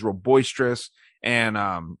talking, he's real boisterous, and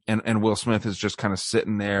Will Smith is just kind of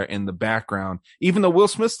sitting there in the background, even though Will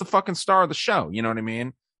Smith's the fucking star of the show. You know what I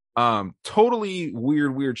mean? Totally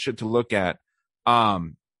weird shit to look at.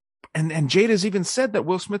 And Jada's even said that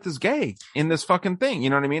Will Smith is gay in this fucking thing. You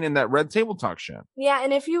know what I mean? In that Red Table Talk shit. Yeah.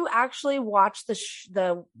 And if you actually watch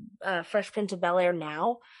the Fresh Prince of Bel-Air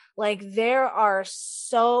now, like there are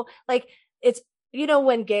so like, it's,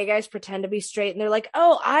 when gay guys pretend to be straight and they're like,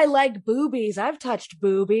 oh, I like boobies, I've touched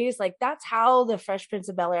boobies. Like that's how the Fresh Prince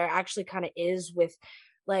of Bel-Air actually kind of is with,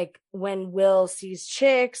 like when Will sees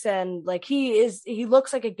chicks, and like he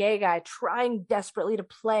looks like a gay guy trying desperately to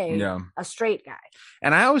play a straight guy.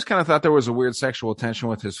 And I always kind of thought there was a weird sexual tension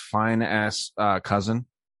with his fine ass cousin.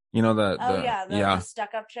 The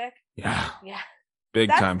stuck up chick. Yeah.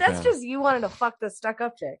 Big time. That's fan. Just you wanted to fuck the stuck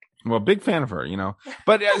up chick. Well, big fan of her,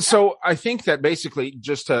 But so I think that basically,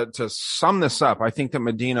 just to sum this up, I think that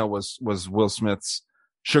Medina was Will Smith's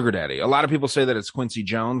sugar daddy. A lot of people say that it's Quincy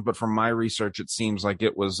Jones, but from my research, it seems like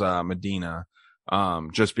it was Medina,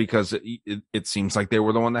 just because it seems like they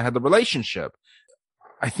were the one that had the relationship.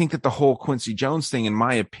 I think that the whole Quincy Jones thing, in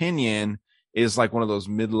my opinion, is like one of those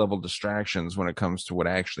mid-level distractions when it comes to what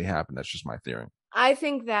actually happened. That's just my theory. I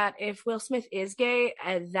think that if Will Smith is gay,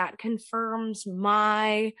 that confirms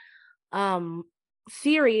my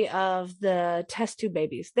theory of the test tube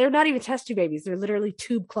babies. They're not even test tube babies. They're literally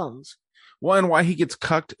tube clones. Well, and why he gets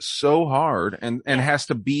cucked so hard and has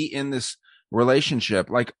to be in this relationship.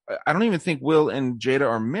 Like, I don't even think Will and Jada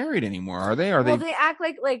are married anymore, are they? Are Well, they? they act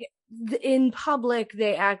like in public,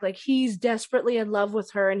 they act like he's desperately in love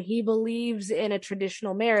with her and he believes in a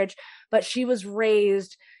traditional marriage, but she was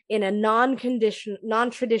raised in a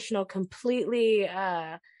non-traditional, completely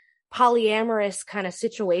polyamorous kind of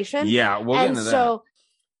situation. Yeah, we'll get And into so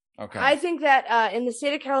Okay. I think that in the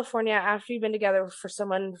state of California, after you've been together for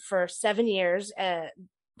someone for 7 years,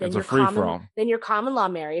 then It's a you're free-for-all. then you're common law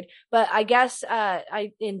married. But I guess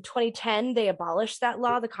in 2010 they abolished that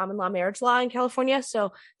law, the common law marriage law in California.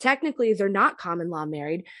 So technically they're not common law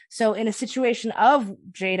married. So in a situation of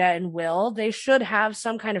Jada and Will, they should have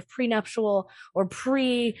some kind of prenuptial or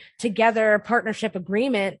pre-together partnership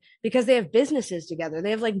agreement because they have businesses together.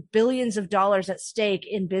 They have like billions of dollars at stake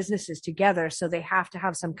in businesses together. So they have to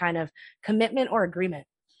have some kind of commitment or agreement.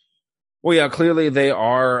 Well, yeah, clearly they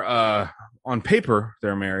are on paper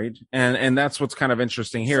they're married, and that's what's kind of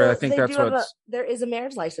interesting here. So I think they that's do have what's there is a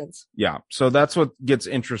marriage license. yeah. So that's what gets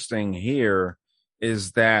interesting here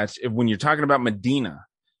is that when you're talking about Medina,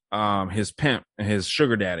 his pimp, his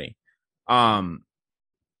sugar daddy, I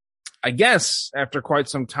guess after quite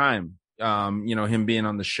some time, him being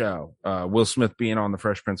on the show, Will Smith being on the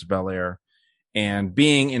Fresh Prince of Bel-Air, and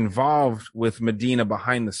being involved with Medina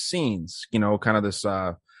behind the scenes, kind of this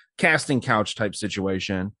casting couch type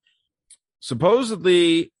situation.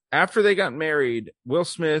 Supposedly, after they got married, Will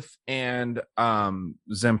Smith and Cherie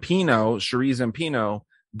Zampino,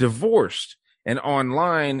 divorced. And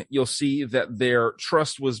online, you'll see that their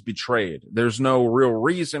trust was betrayed. There's no real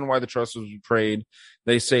reason why the trust was betrayed.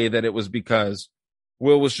 They say that it was because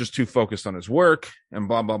Will was just too focused on his work and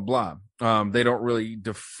blah, blah, blah. They don't really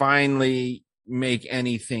definely make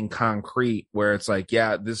anything concrete where it's like,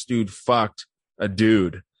 yeah, this dude fucked a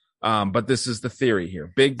dude. But this is the theory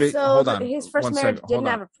here. Big, So hold on. his first marriage didn't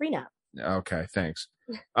have a prenup. Okay, thanks.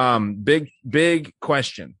 Big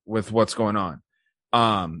question with what's going on.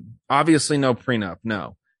 Obviously no prenup,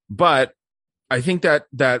 no. But I think that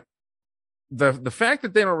the fact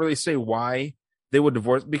that they don't really say why they would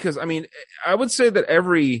divorce, because I mean, I would say that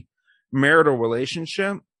every marital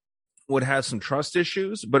relationship would have some trust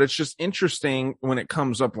issues, but it's just interesting when it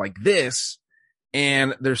comes up like this.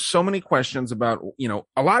 And there's so many questions about,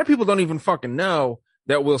 a lot of people don't even fucking know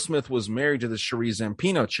that Will Smith was married to this Cherie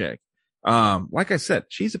Zampino chick. Like I said,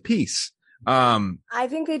 she's a piece. I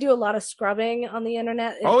think they do a lot of scrubbing on the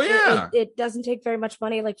internet. It doesn't take very much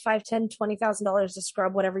money, like $5,000, $10,000, $20,000 to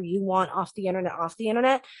scrub whatever you want off the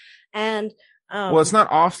internet. And well, it's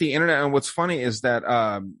not off the internet. And what's funny is that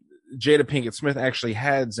Jada Pinkett Smith actually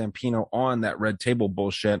had Zampino on that Red Table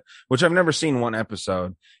bullshit, which I've never seen one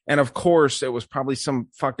episode. And of course, it was probably some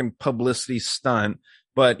fucking publicity stunt.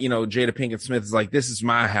 But, Jada Pinkett Smith is like, this is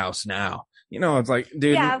my house now. It's like,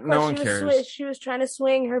 dude, no one cares. She was trying to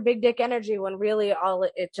swing her big dick energy when really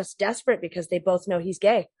it's just desperate because they both know he's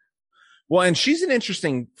gay. Well, and she's an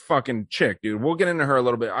interesting fucking chick, dude. We'll get into her a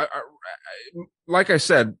little bit. Like I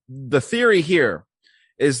said, the theory here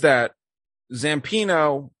is that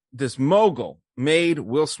Zampino, this mogul, made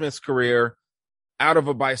Will Smith's career out of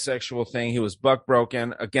a bisexual thing. He was buck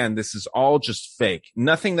broken. Again, this is all just fake.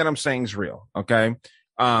 Nothing that I'm saying is real. Okay.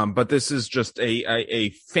 But this is just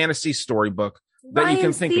a fantasy storybook that you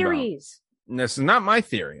can think about. This is not my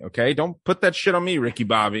theory. Okay. Don't put that shit on me, Ricky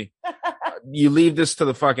Bobby. You leave this to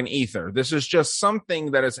the fucking ether. This is just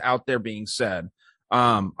something that is out there being said.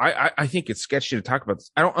 I think it's sketchy to talk about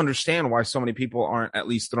this. I don't understand why so many people aren't at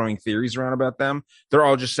least throwing theories around about them. They're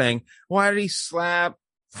all just saying, why did he slap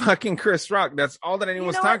fucking Chris Rock? That's all that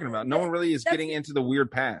anyone's talking about. No one really is getting into the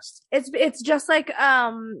weird past. It's just like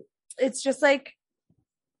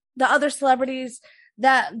the other celebrities,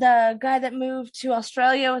 that the guy that moved to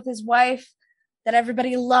Australia with his wife that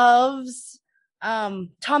everybody loves, Tom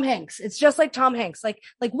Hanks. It's just like Tom Hanks, like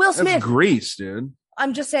Will Smith. That's Grease, dude.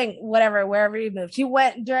 I'm just saying, wherever he moved, he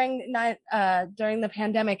went during the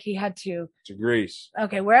pandemic. He had to Greece.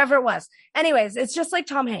 Okay, wherever it was. Anyways, it's just like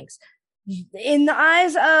Tom Hanks. In the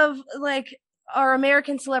eyes of like our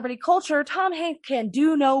American celebrity culture, Tom Hanks can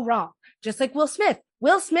do no wrong. Just like Will Smith.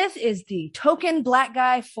 Will Smith is the token black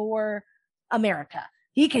guy for America.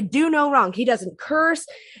 He can do no wrong. He doesn't curse.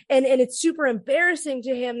 And it's super embarrassing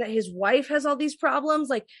to him that his wife has all these problems.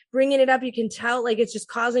 Like bringing it up, you can tell like it's just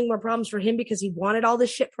causing more problems for him because he wanted all this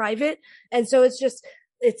shit private. And so it's just,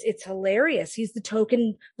 it's hilarious. He's the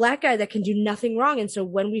token black guy that can do nothing wrong. And so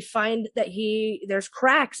when we find that there's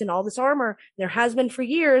cracks in all this armor, there has been for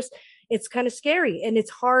years, it's kind of scary. And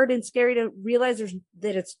it's hard and scary to realize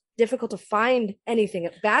that it's difficult to find anything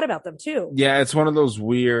bad about them too. Yeah, it's one of those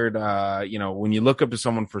weird, when you look up to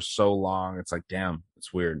someone for so long, it's like, damn,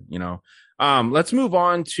 it's weird, Let's move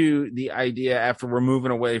on to the idea after we're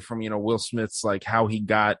moving away from, Will Smith's like how he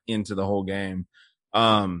got into the whole game.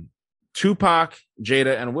 Tupac,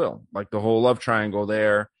 Jada, and Will, like the whole love triangle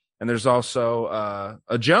there. And there's also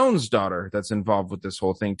a Jones daughter that's involved with this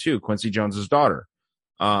whole thing too, Quincy Jones's daughter.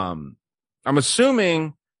 I'm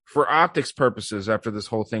assuming for optics purposes, after this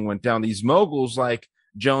whole thing went down, these moguls like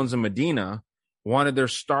Jones and Medina wanted their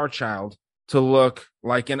star child to look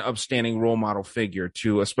like an upstanding role model figure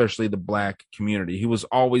to especially the black community. He was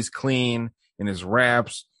always clean in his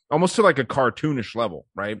raps, almost to like a cartoonish level,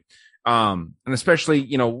 right? And especially,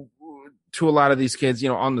 to a lot of these kids,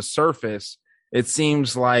 on the surface, it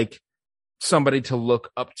seems like somebody to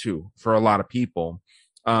look up to for a lot of people,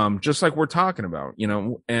 just like we're talking about,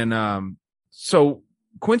 and so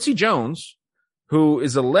Quincy Jones, who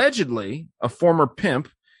is allegedly a former pimp,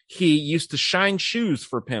 he used to shine shoes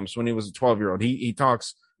for pimps when he was a 12-year-old. He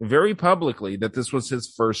talks very publicly that this was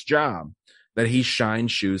his first job, that he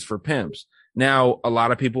shined shoes for pimps. Now, a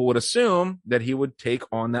lot of people would assume that he would take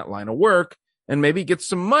on that line of work and maybe get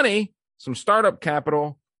some money, some startup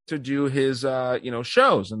capital to do his,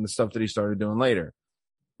 shows and the stuff that he started doing later.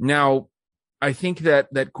 Now, I think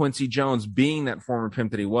that Quincy Jones, being that former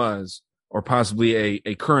pimp that he was, or possibly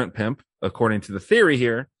a current pimp, according to the theory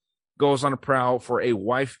here, goes on a prowl for a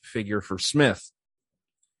wife figure for Smith.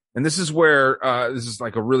 And this is where this is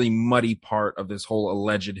like a really muddy part of this whole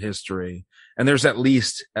alleged history. And there's at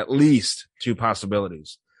least two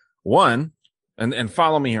possibilities. One, and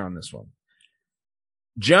follow me here on this one.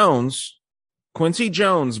 Quincy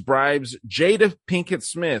Jones bribes Jada Pinkett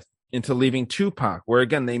Smith into leaving Tupac, where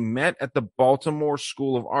again, they met at the Baltimore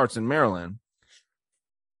School of Arts in Maryland.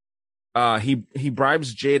 He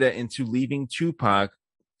bribes Jada into leaving Tupac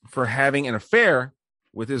for having an affair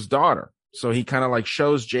with his daughter. So he kind of like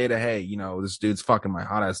shows Jada, hey, this dude's fucking my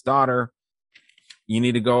hot ass daughter. You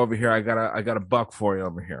need to go over here. I got a buck for you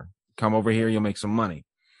over here. Come over here. You'll make some money.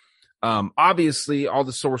 Obviously all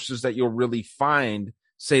the sources that you'll really find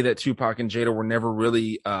say that Tupac and Jada were never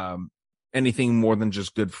really, anything more than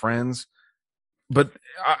just good friends. But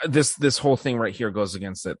this whole thing right here goes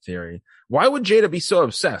against that theory. Why would Jada be so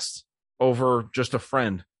obsessed over just a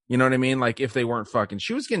friend? You know what I mean? Like if they weren't fucking,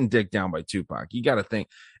 she was getting dicked down by Tupac. You got to think.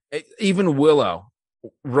 Even Willow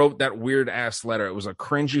wrote that weird ass letter. It was a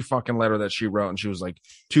cringy fucking letter that she wrote. And she was like,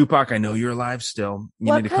 Tupac, I know you're alive still.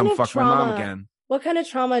 You need to come fuck my mom again. What kind of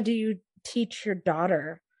trauma do you teach your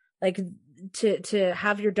daughter? Like to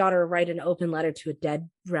have your daughter write an open letter to a dead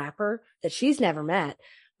rapper that she's never met,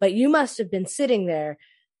 but you must have been sitting there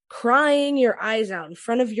crying your eyes out in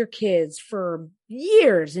front of your kids for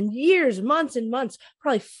years and years, months and months,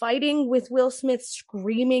 probably fighting with Will Smith,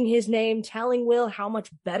 screaming his name, telling Will how much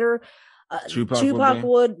better Tupac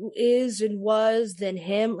is and was than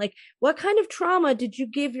him. Like, what kind of trauma did you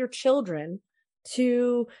give your children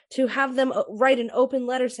to have them write an open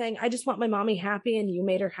letter saying, I just want my mommy happy and you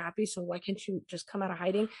made her happy, so why can't you just come out of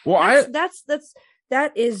hiding? Well,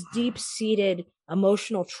 that is deep-seated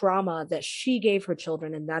emotional trauma that she gave her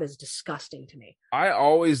children, and that is disgusting to me. I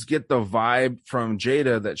always get the vibe from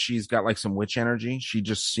Jada that she's got like some witch energy. She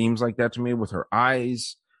just seems like that to me with her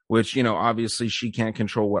eyes, which, obviously she can't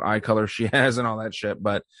control what eye color she has and all that shit,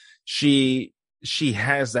 but she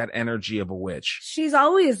has that energy of a witch. She's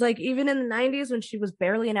always like, even in the 90s when she was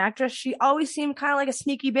barely an actress, she always seemed kind of like a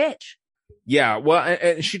sneaky bitch. Yeah, well,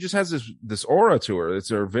 and she just has this aura to her. It's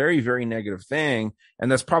a very, very negative thing,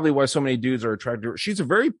 and that's probably why so many dudes are attracted to her. She's a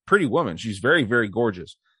very pretty woman. She's very, very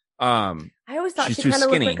gorgeous. I always thought she kind of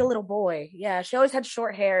looked like a little boy. Yeah, she always had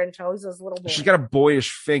short hair, and she always was a little boy. She's got a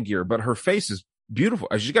boyish figure, but her face is beautiful.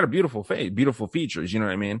 She's got a beautiful face, beautiful features. You know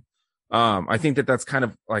what I mean? I think that's kind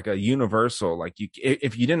of like a universal. Like,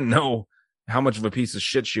 if you didn't know how much of a piece of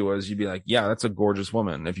shit she was, you'd be like, yeah, that's a gorgeous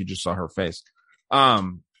woman if you just saw her face.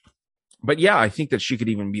 But yeah, I think that she could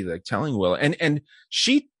even be like telling Will, and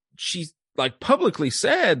she like publicly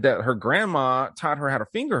said that her grandma taught her how to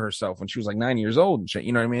finger herself when she was like 9 years old and shit.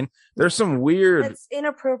 You know what I mean? There's some weird, that's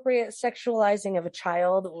inappropriate sexualizing of a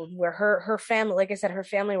child, where her family, like I said, her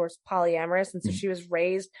family was polyamorous, and so she was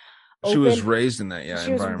raised. She was raised in that,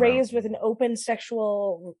 She was raised with an open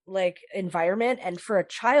sexual like environment, and for a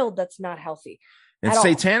child, that's not healthy. It's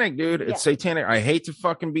satanic, dude. It's satanic. I hate to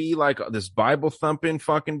fucking be like this Bible thumping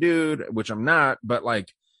fucking dude, which I'm not, but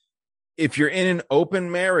like, if you're in an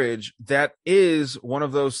open marriage, that is one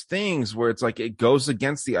of those things where it's like, it goes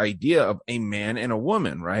against the idea of a man and a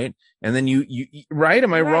woman, right? And then you right?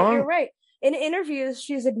 Am I wrong? You're right. In interviews,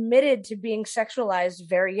 she's admitted to being sexualized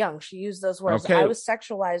very young. She used those words. Okay. I was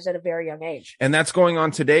sexualized at a very young age. And that's going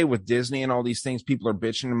on today with Disney and all these things. People are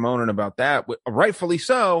bitching and moaning about that, rightfully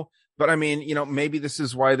so. But I mean, maybe this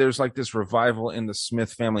is why there's like this revival in the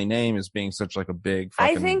Smith family name as being such like a big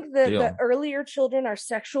fucking I think that deal. the earlier children are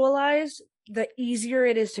sexualized, the easier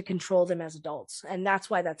it is to control them as adults. And that's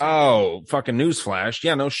why that's Oh, fucking newsflash.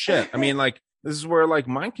 Yeah, no shit. I mean, like, this is where like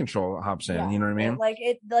mind control hops in. Yeah. You know what I mean?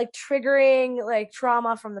 Like triggering like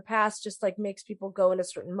trauma from the past just like makes people go into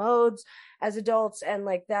certain modes as adults. And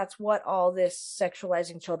like that's what all this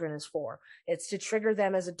sexualizing children is for. It's to trigger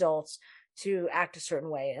them as adults to act a certain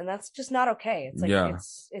way. And that's just not okay. It's like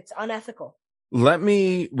it's unethical.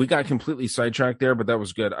 We got completely sidetracked there, but that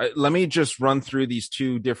was good. Let me just run through these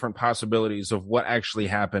two different possibilities of what actually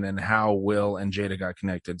happened and how Will and Jada got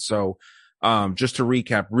connected. So, just to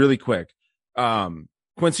recap really quick,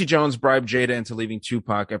 Quincy Jones bribed Jada into leaving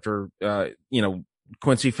Tupac after,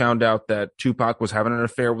 Quincy found out that Tupac was having an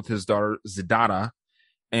affair with his daughter, Zidada.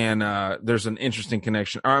 And, there's an interesting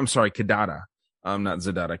connection. I'm sorry, Kidada. Not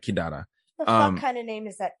Zidada, Kidada. What the fuck kind of name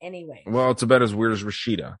is that anyway? Well, it's about as weird as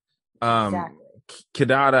Rashida. Exactly.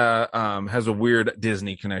 Kidada has a weird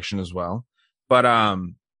Disney connection as well. But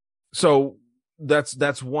so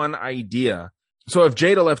that's one idea. So if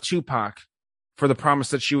Jada left Tupac for the promise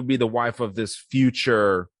that she would be the wife of this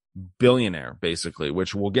future billionaire, basically,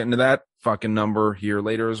 which we'll get into that fucking number here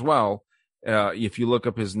later as well. If you look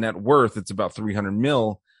up his net worth, it's about 300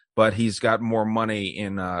 mil. But he's got more money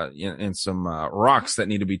in some rocks that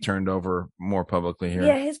need to be turned over more publicly here.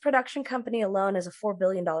 Yeah, his production company alone is a $4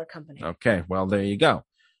 billion company. Okay, well, there you go.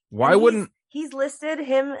 Why wouldn't... He's listed,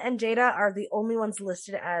 him and Jada are the only ones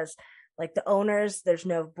listed as like the owners. There's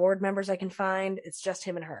no board members I can find. It's just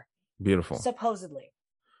him and her. Beautiful. Supposedly.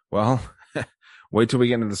 Well, wait till we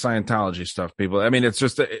get into the Scientology stuff, people. I mean, it's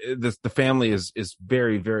just the family is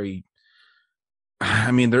very, very...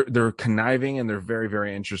 I mean, they're conniving and they're very,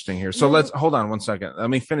 very interesting here. So let's hold on 1 second.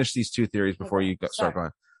 Let me finish these two theories before you start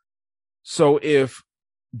going. So if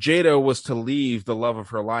Jada was to leave the love of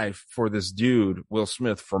her life for this dude, Will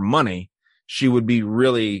Smith, for money, she would be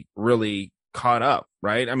really, really caught up,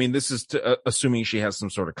 right? I mean, this is assuming she has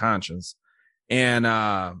some sort of conscience. And,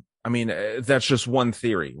 I mean, that's just one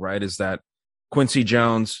theory, right? Is that Quincy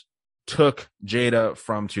Jones took Jada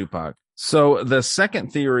from Tupac. So the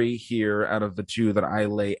second theory here out of the two that I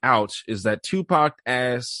lay out is that Tupac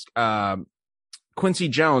asked Quincy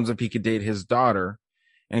Jones if he could date his daughter.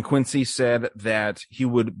 And Quincy said that he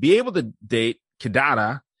would be able to date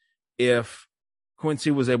Kidada if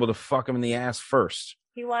Quincy was able to fuck him in the ass first.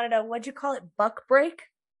 He wanted what'd you call it? Buck break?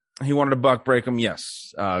 He wanted to buck break him.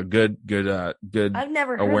 Yes. Good. I've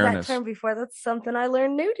never heard awareness. that term before. That's something I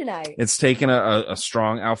learned new tonight. It's taking a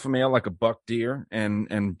strong alpha male like a buck deer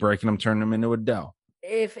and breaking him, turning him into a doe.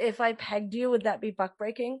 If I pegged you, would that be buck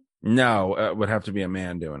breaking? No, it would have to be a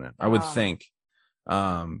man doing it. I would think.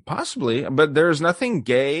 Possibly, but there's nothing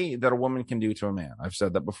gay that a woman can do to a man. I've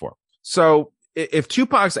said that before. So if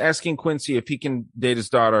Tupac's asking Quincy if he can date his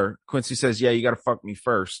daughter, Quincy says, yeah, you got to fuck me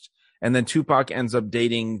first. And then Tupac ends up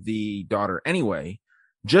dating the daughter anyway,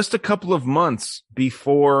 just a couple of months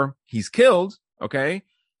before he's killed. Okay.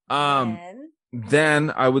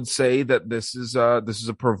 Then I would say that this is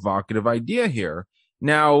a provocative idea here.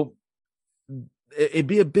 Now, it'd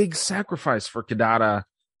be a big sacrifice for Kidada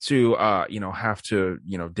to, have to,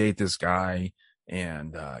 date this guy.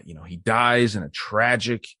 And, he dies in a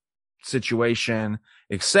tragic situation,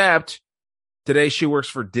 except today she works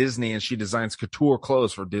for Disney and she designs couture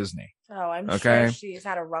clothes for Disney. Oh, I'm sure she's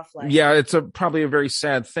had a rough life. Yeah, it's probably a very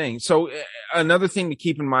sad thing. So another thing to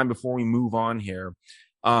keep in mind before we move on here,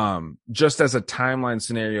 just as a timeline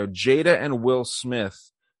scenario, Jada and Will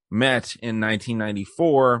Smith met in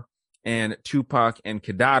 1994 and Tupac and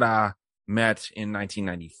Kidada met in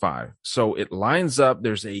 1995. So it lines up.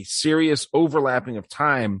 There's a serious overlapping of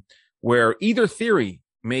time where either theory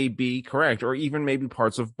may be correct, or even maybe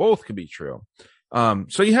parts of both could be true.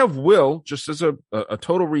 So you have Will, just as a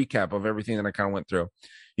total recap of everything that I kind of went through.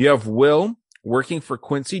 You have Will working for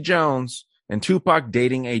Quincy Jones and Tupac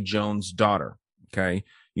dating a Jones daughter. Okay.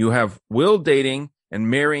 You have Will dating and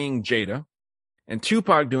marrying Jada and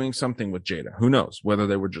Tupac doing something with Jada. Who knows whether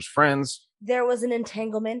they were just friends. There was an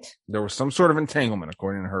entanglement. There was some sort of entanglement,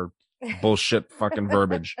 according to her bullshit fucking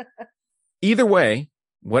verbiage. Either way,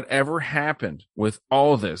 whatever happened with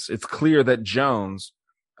all this, it's clear that Jones,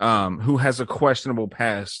 who has a questionable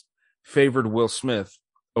past, favored Will Smith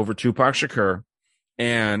over Tupac Shakur.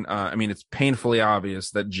 And, it's painfully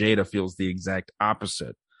obvious that Jada feels the exact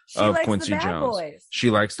opposite of Quincy Jones. Boys. She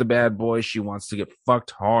likes the bad boys. She wants to get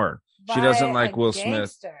fucked hard. She doesn't like Will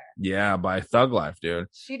Smith. Yeah, by Thug Life, dude.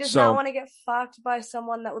 She does not want to get fucked by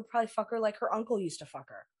someone that would probably fuck her like her uncle used to fuck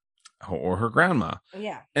her. or her grandma.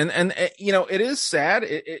 Yeah. And you know, it is sad.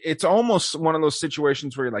 It's almost one of those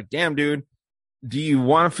situations where you're like, damn, dude, do you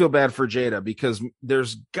want to feel bad for Jada? Because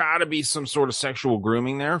there's got to be some sort of sexual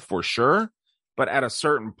grooming there for sure. But at a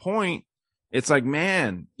certain point, it's like,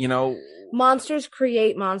 man, you know, monsters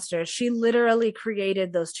create monsters. She literally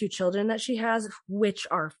created those 2 children that she has, which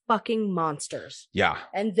are fucking monsters. yeah.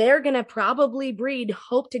 And they're going to probably breed.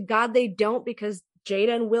 Hope to God they don't, because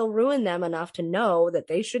Jada and Will ruin them enough to know that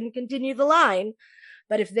they shouldn't continue the line.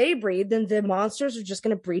 But if they breed, then the monsters are just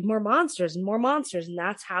going to breed more monsters and more monsters. And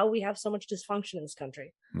that's how we have so much dysfunction in this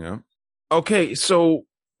country. Yeah. Okay. So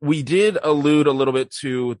we did allude a little bit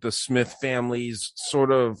to the Smith family's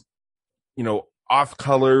sort of, you know,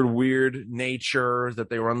 off-colored, weird nature that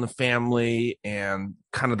they run the family, and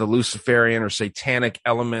kind of the Luciferian or satanic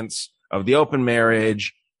elements of the open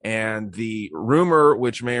marriage, and the rumor,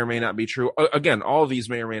 which may or may not be true. Again, all of these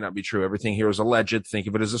may or may not be true. Everything here is alleged. Think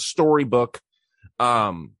of it as a storybook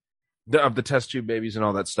of the test tube babies and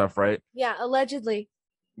all that stuff, right? Yeah, allegedly.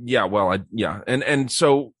 Yeah, well, and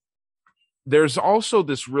so there's also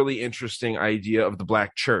this really interesting idea of the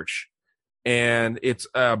Black Church, and it's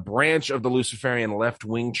a branch of the Luciferian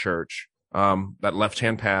left-wing church, that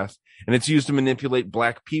left-hand path, and it's used to manipulate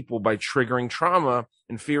Black people by triggering trauma,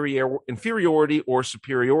 inferiority, or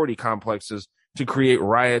superiority complexes to create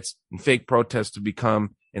riots and fake protests to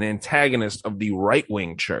become an antagonist of the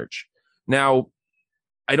right-wing church. Now,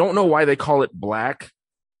 I don't know why they call it black.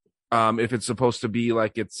 If it's supposed to be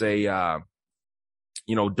like it's a,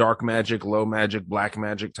 you know, dark magic, low magic, black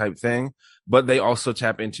magic type thing, but they also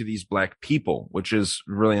tap into these Black people, which is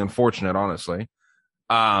really unfortunate, honestly.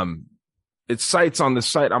 It cites on the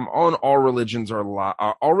site, I'm on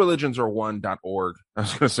allreligionsare1.org. I was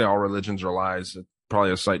going to say all religions are lies. It's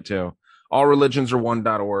probably a site too.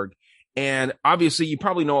 Allreligionsare1.org. And obviously, you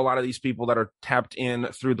probably know a lot of these people that are tapped in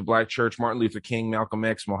through the Black Church: Martin Luther King, Malcolm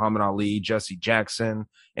X, Muhammad Ali, Jesse Jackson,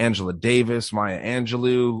 Angela Davis, Maya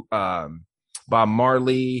Angelou, Bob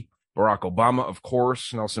Marley, Barack Obama, of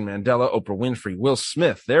course, Nelson Mandela, Oprah Winfrey, Will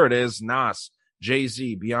Smith. There it is. Nas,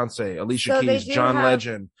 Jay-Z, Beyonce, Alicia Keys, John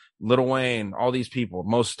Legend, Lil Wayne, all these people.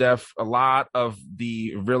 Mos Def, a lot of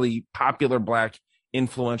the really popular Black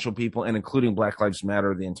influential people, and including Black Lives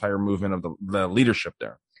Matter, the entire movement of the leadership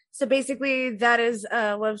there. So basically, that is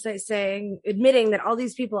a website admitting that all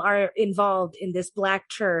these people are involved in this Black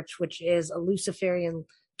church, which is a Luciferian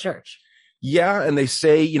church. Yeah, and they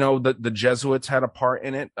say, you know, the Jesuits had a part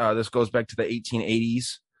in it. This goes back to the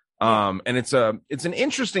 1880s. And it's an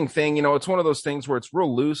interesting thing. You know, it's one of those things where it's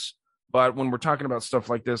real loose, but when we're talking about stuff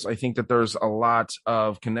like this, I think that there's a lot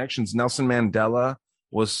of connections. Nelson Mandela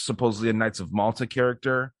was supposedly a Knights of Malta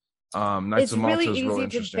character. It's really easy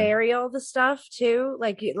to bury all the stuff too,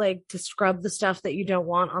 like to scrub the stuff that you don't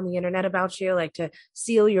want on the internet about you, like to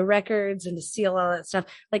seal your records and to seal all that stuff.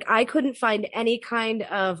 Like, I couldn't find any kind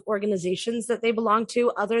of organizations that they belong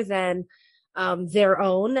to other than their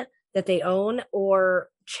own, that they own, or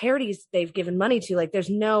charities they've given money to. Like, there's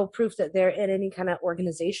no proof that they're in any kind of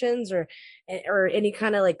organizations or any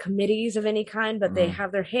kind of like committees of any kind, but they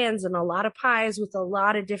have their hands in a lot of pies with a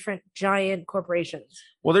lot of different giant corporations.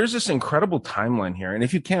 Well, there's this incredible timeline here. And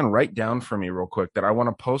if you can, write down for me real quick that I want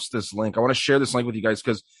to post this link. I want to share this link with you guys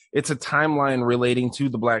because it's a timeline relating to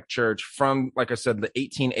the Black Church from, like I said, the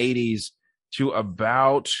 1880s to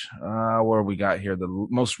about, where we got here, the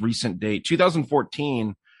most recent date,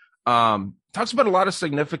 2014. Talks about a lot of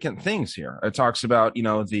significant things here. It talks about, you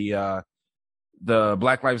know, the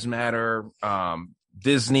Black Lives Matter,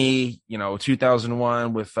 Disney, you know,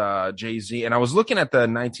 2001 with Jay-Z. And I was looking at the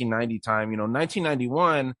 1990 time, you know,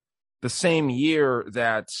 1991, the same year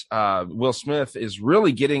that Will Smith is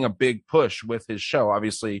really getting a big push with his show.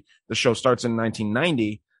 Obviously, the show starts in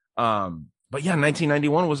 1990. But yeah,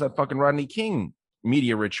 1991 was that fucking Rodney King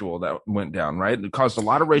media ritual that went down, right? It caused a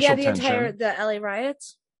lot of racial tension. The LA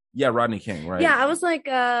riots. Yeah, Rodney King, right? Yeah, I was like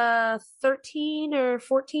 13 or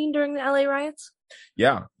 14 during the LA riots.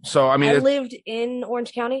 Yeah. So, I mean, I lived in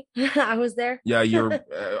Orange County. I was there. Yeah, you're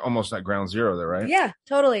almost at ground zero there, right? Yeah,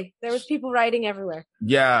 totally. There was people rioting everywhere.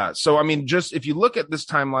 Yeah. So, I mean, just if you look at this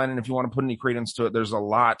timeline and if you want to put any credence to it, there's a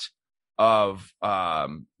lot of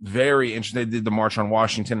very interesting. They did the March on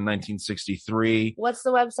Washington in 1963. What's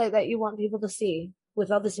the website that you want people to see with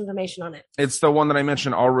all this information on it? It's the one that I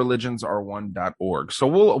mentioned, allreligionsare1.org. So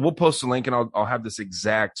we'll post a link and I'll have this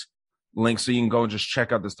exact link so you can go and just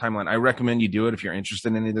check out this timeline. I recommend you do it if you're interested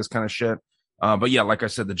in any of this kind of shit. But yeah, like I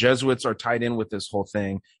said, the Jesuits are tied in with this whole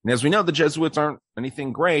thing. And as we know, the Jesuits aren't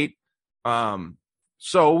anything great.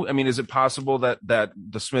 So, I mean, is it possible that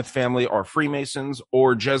the Smith family are Freemasons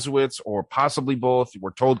or Jesuits or possibly both?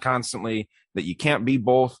 We're told constantly that you can't be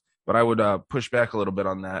both. but I would push back a little bit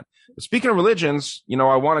on that. Speaking of religions, you know,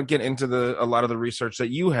 I want to get into a lot of the research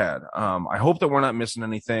that you had. I hope that we're not missing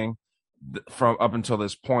anything from up until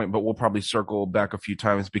this point, but we'll probably circle back a few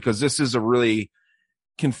times because this is a really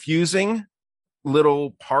confusing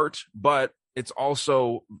little part, but it's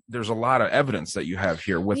also, there's a lot of evidence that you have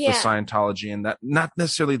here with the Scientology, and that not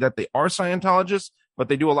necessarily that they are Scientologists, but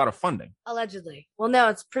they do a lot of funding. Allegedly. Well, no,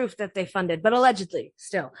 it's proof that they funded, but allegedly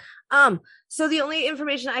still. So the only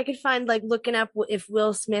information I could find, like looking up if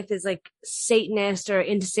Will Smith is like Satanist or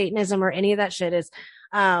into Satanism or any of that shit, is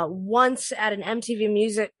once at an MTV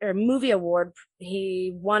Music or Movie Award,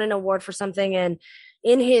 he won an award for something, and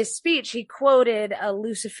in his speech he quoted a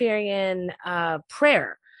Luciferian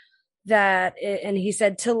prayer and he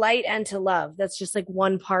said, "To light and to love." That's just like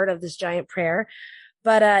one part of this giant prayer,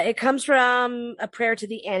 but it comes from a prayer to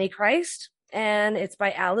the Antichrist, and it's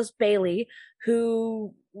by Alice Bailey,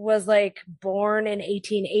 who was like born in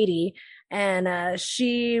 1880, and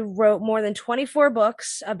she wrote more than 24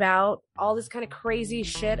 books about all this kind of crazy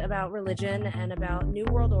shit about religion and about New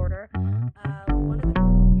World Order.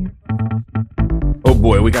 Oh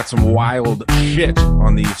boy, we got some wild shit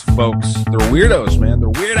on these folks. They're weirdos, man. They're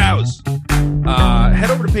weirdos. Head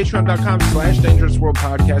over to patreon.com/Dangerous World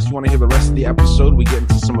Podcast. You want to hear the rest of the episode? We get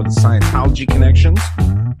into some of the Scientology connections.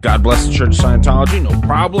 God bless the Church of Scientology. No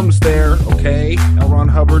problems there. Okay. L. Ron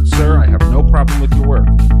Hubbard, sir. I have no problem with your work.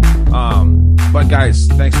 But guys,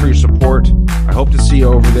 thanks for your support. I hope to see you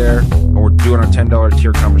over there. And we're doing our $10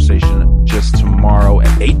 tier conversation just tomorrow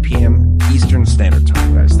at 8 p.m. Eastern Standard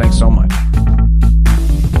Time, guys. Thanks so much.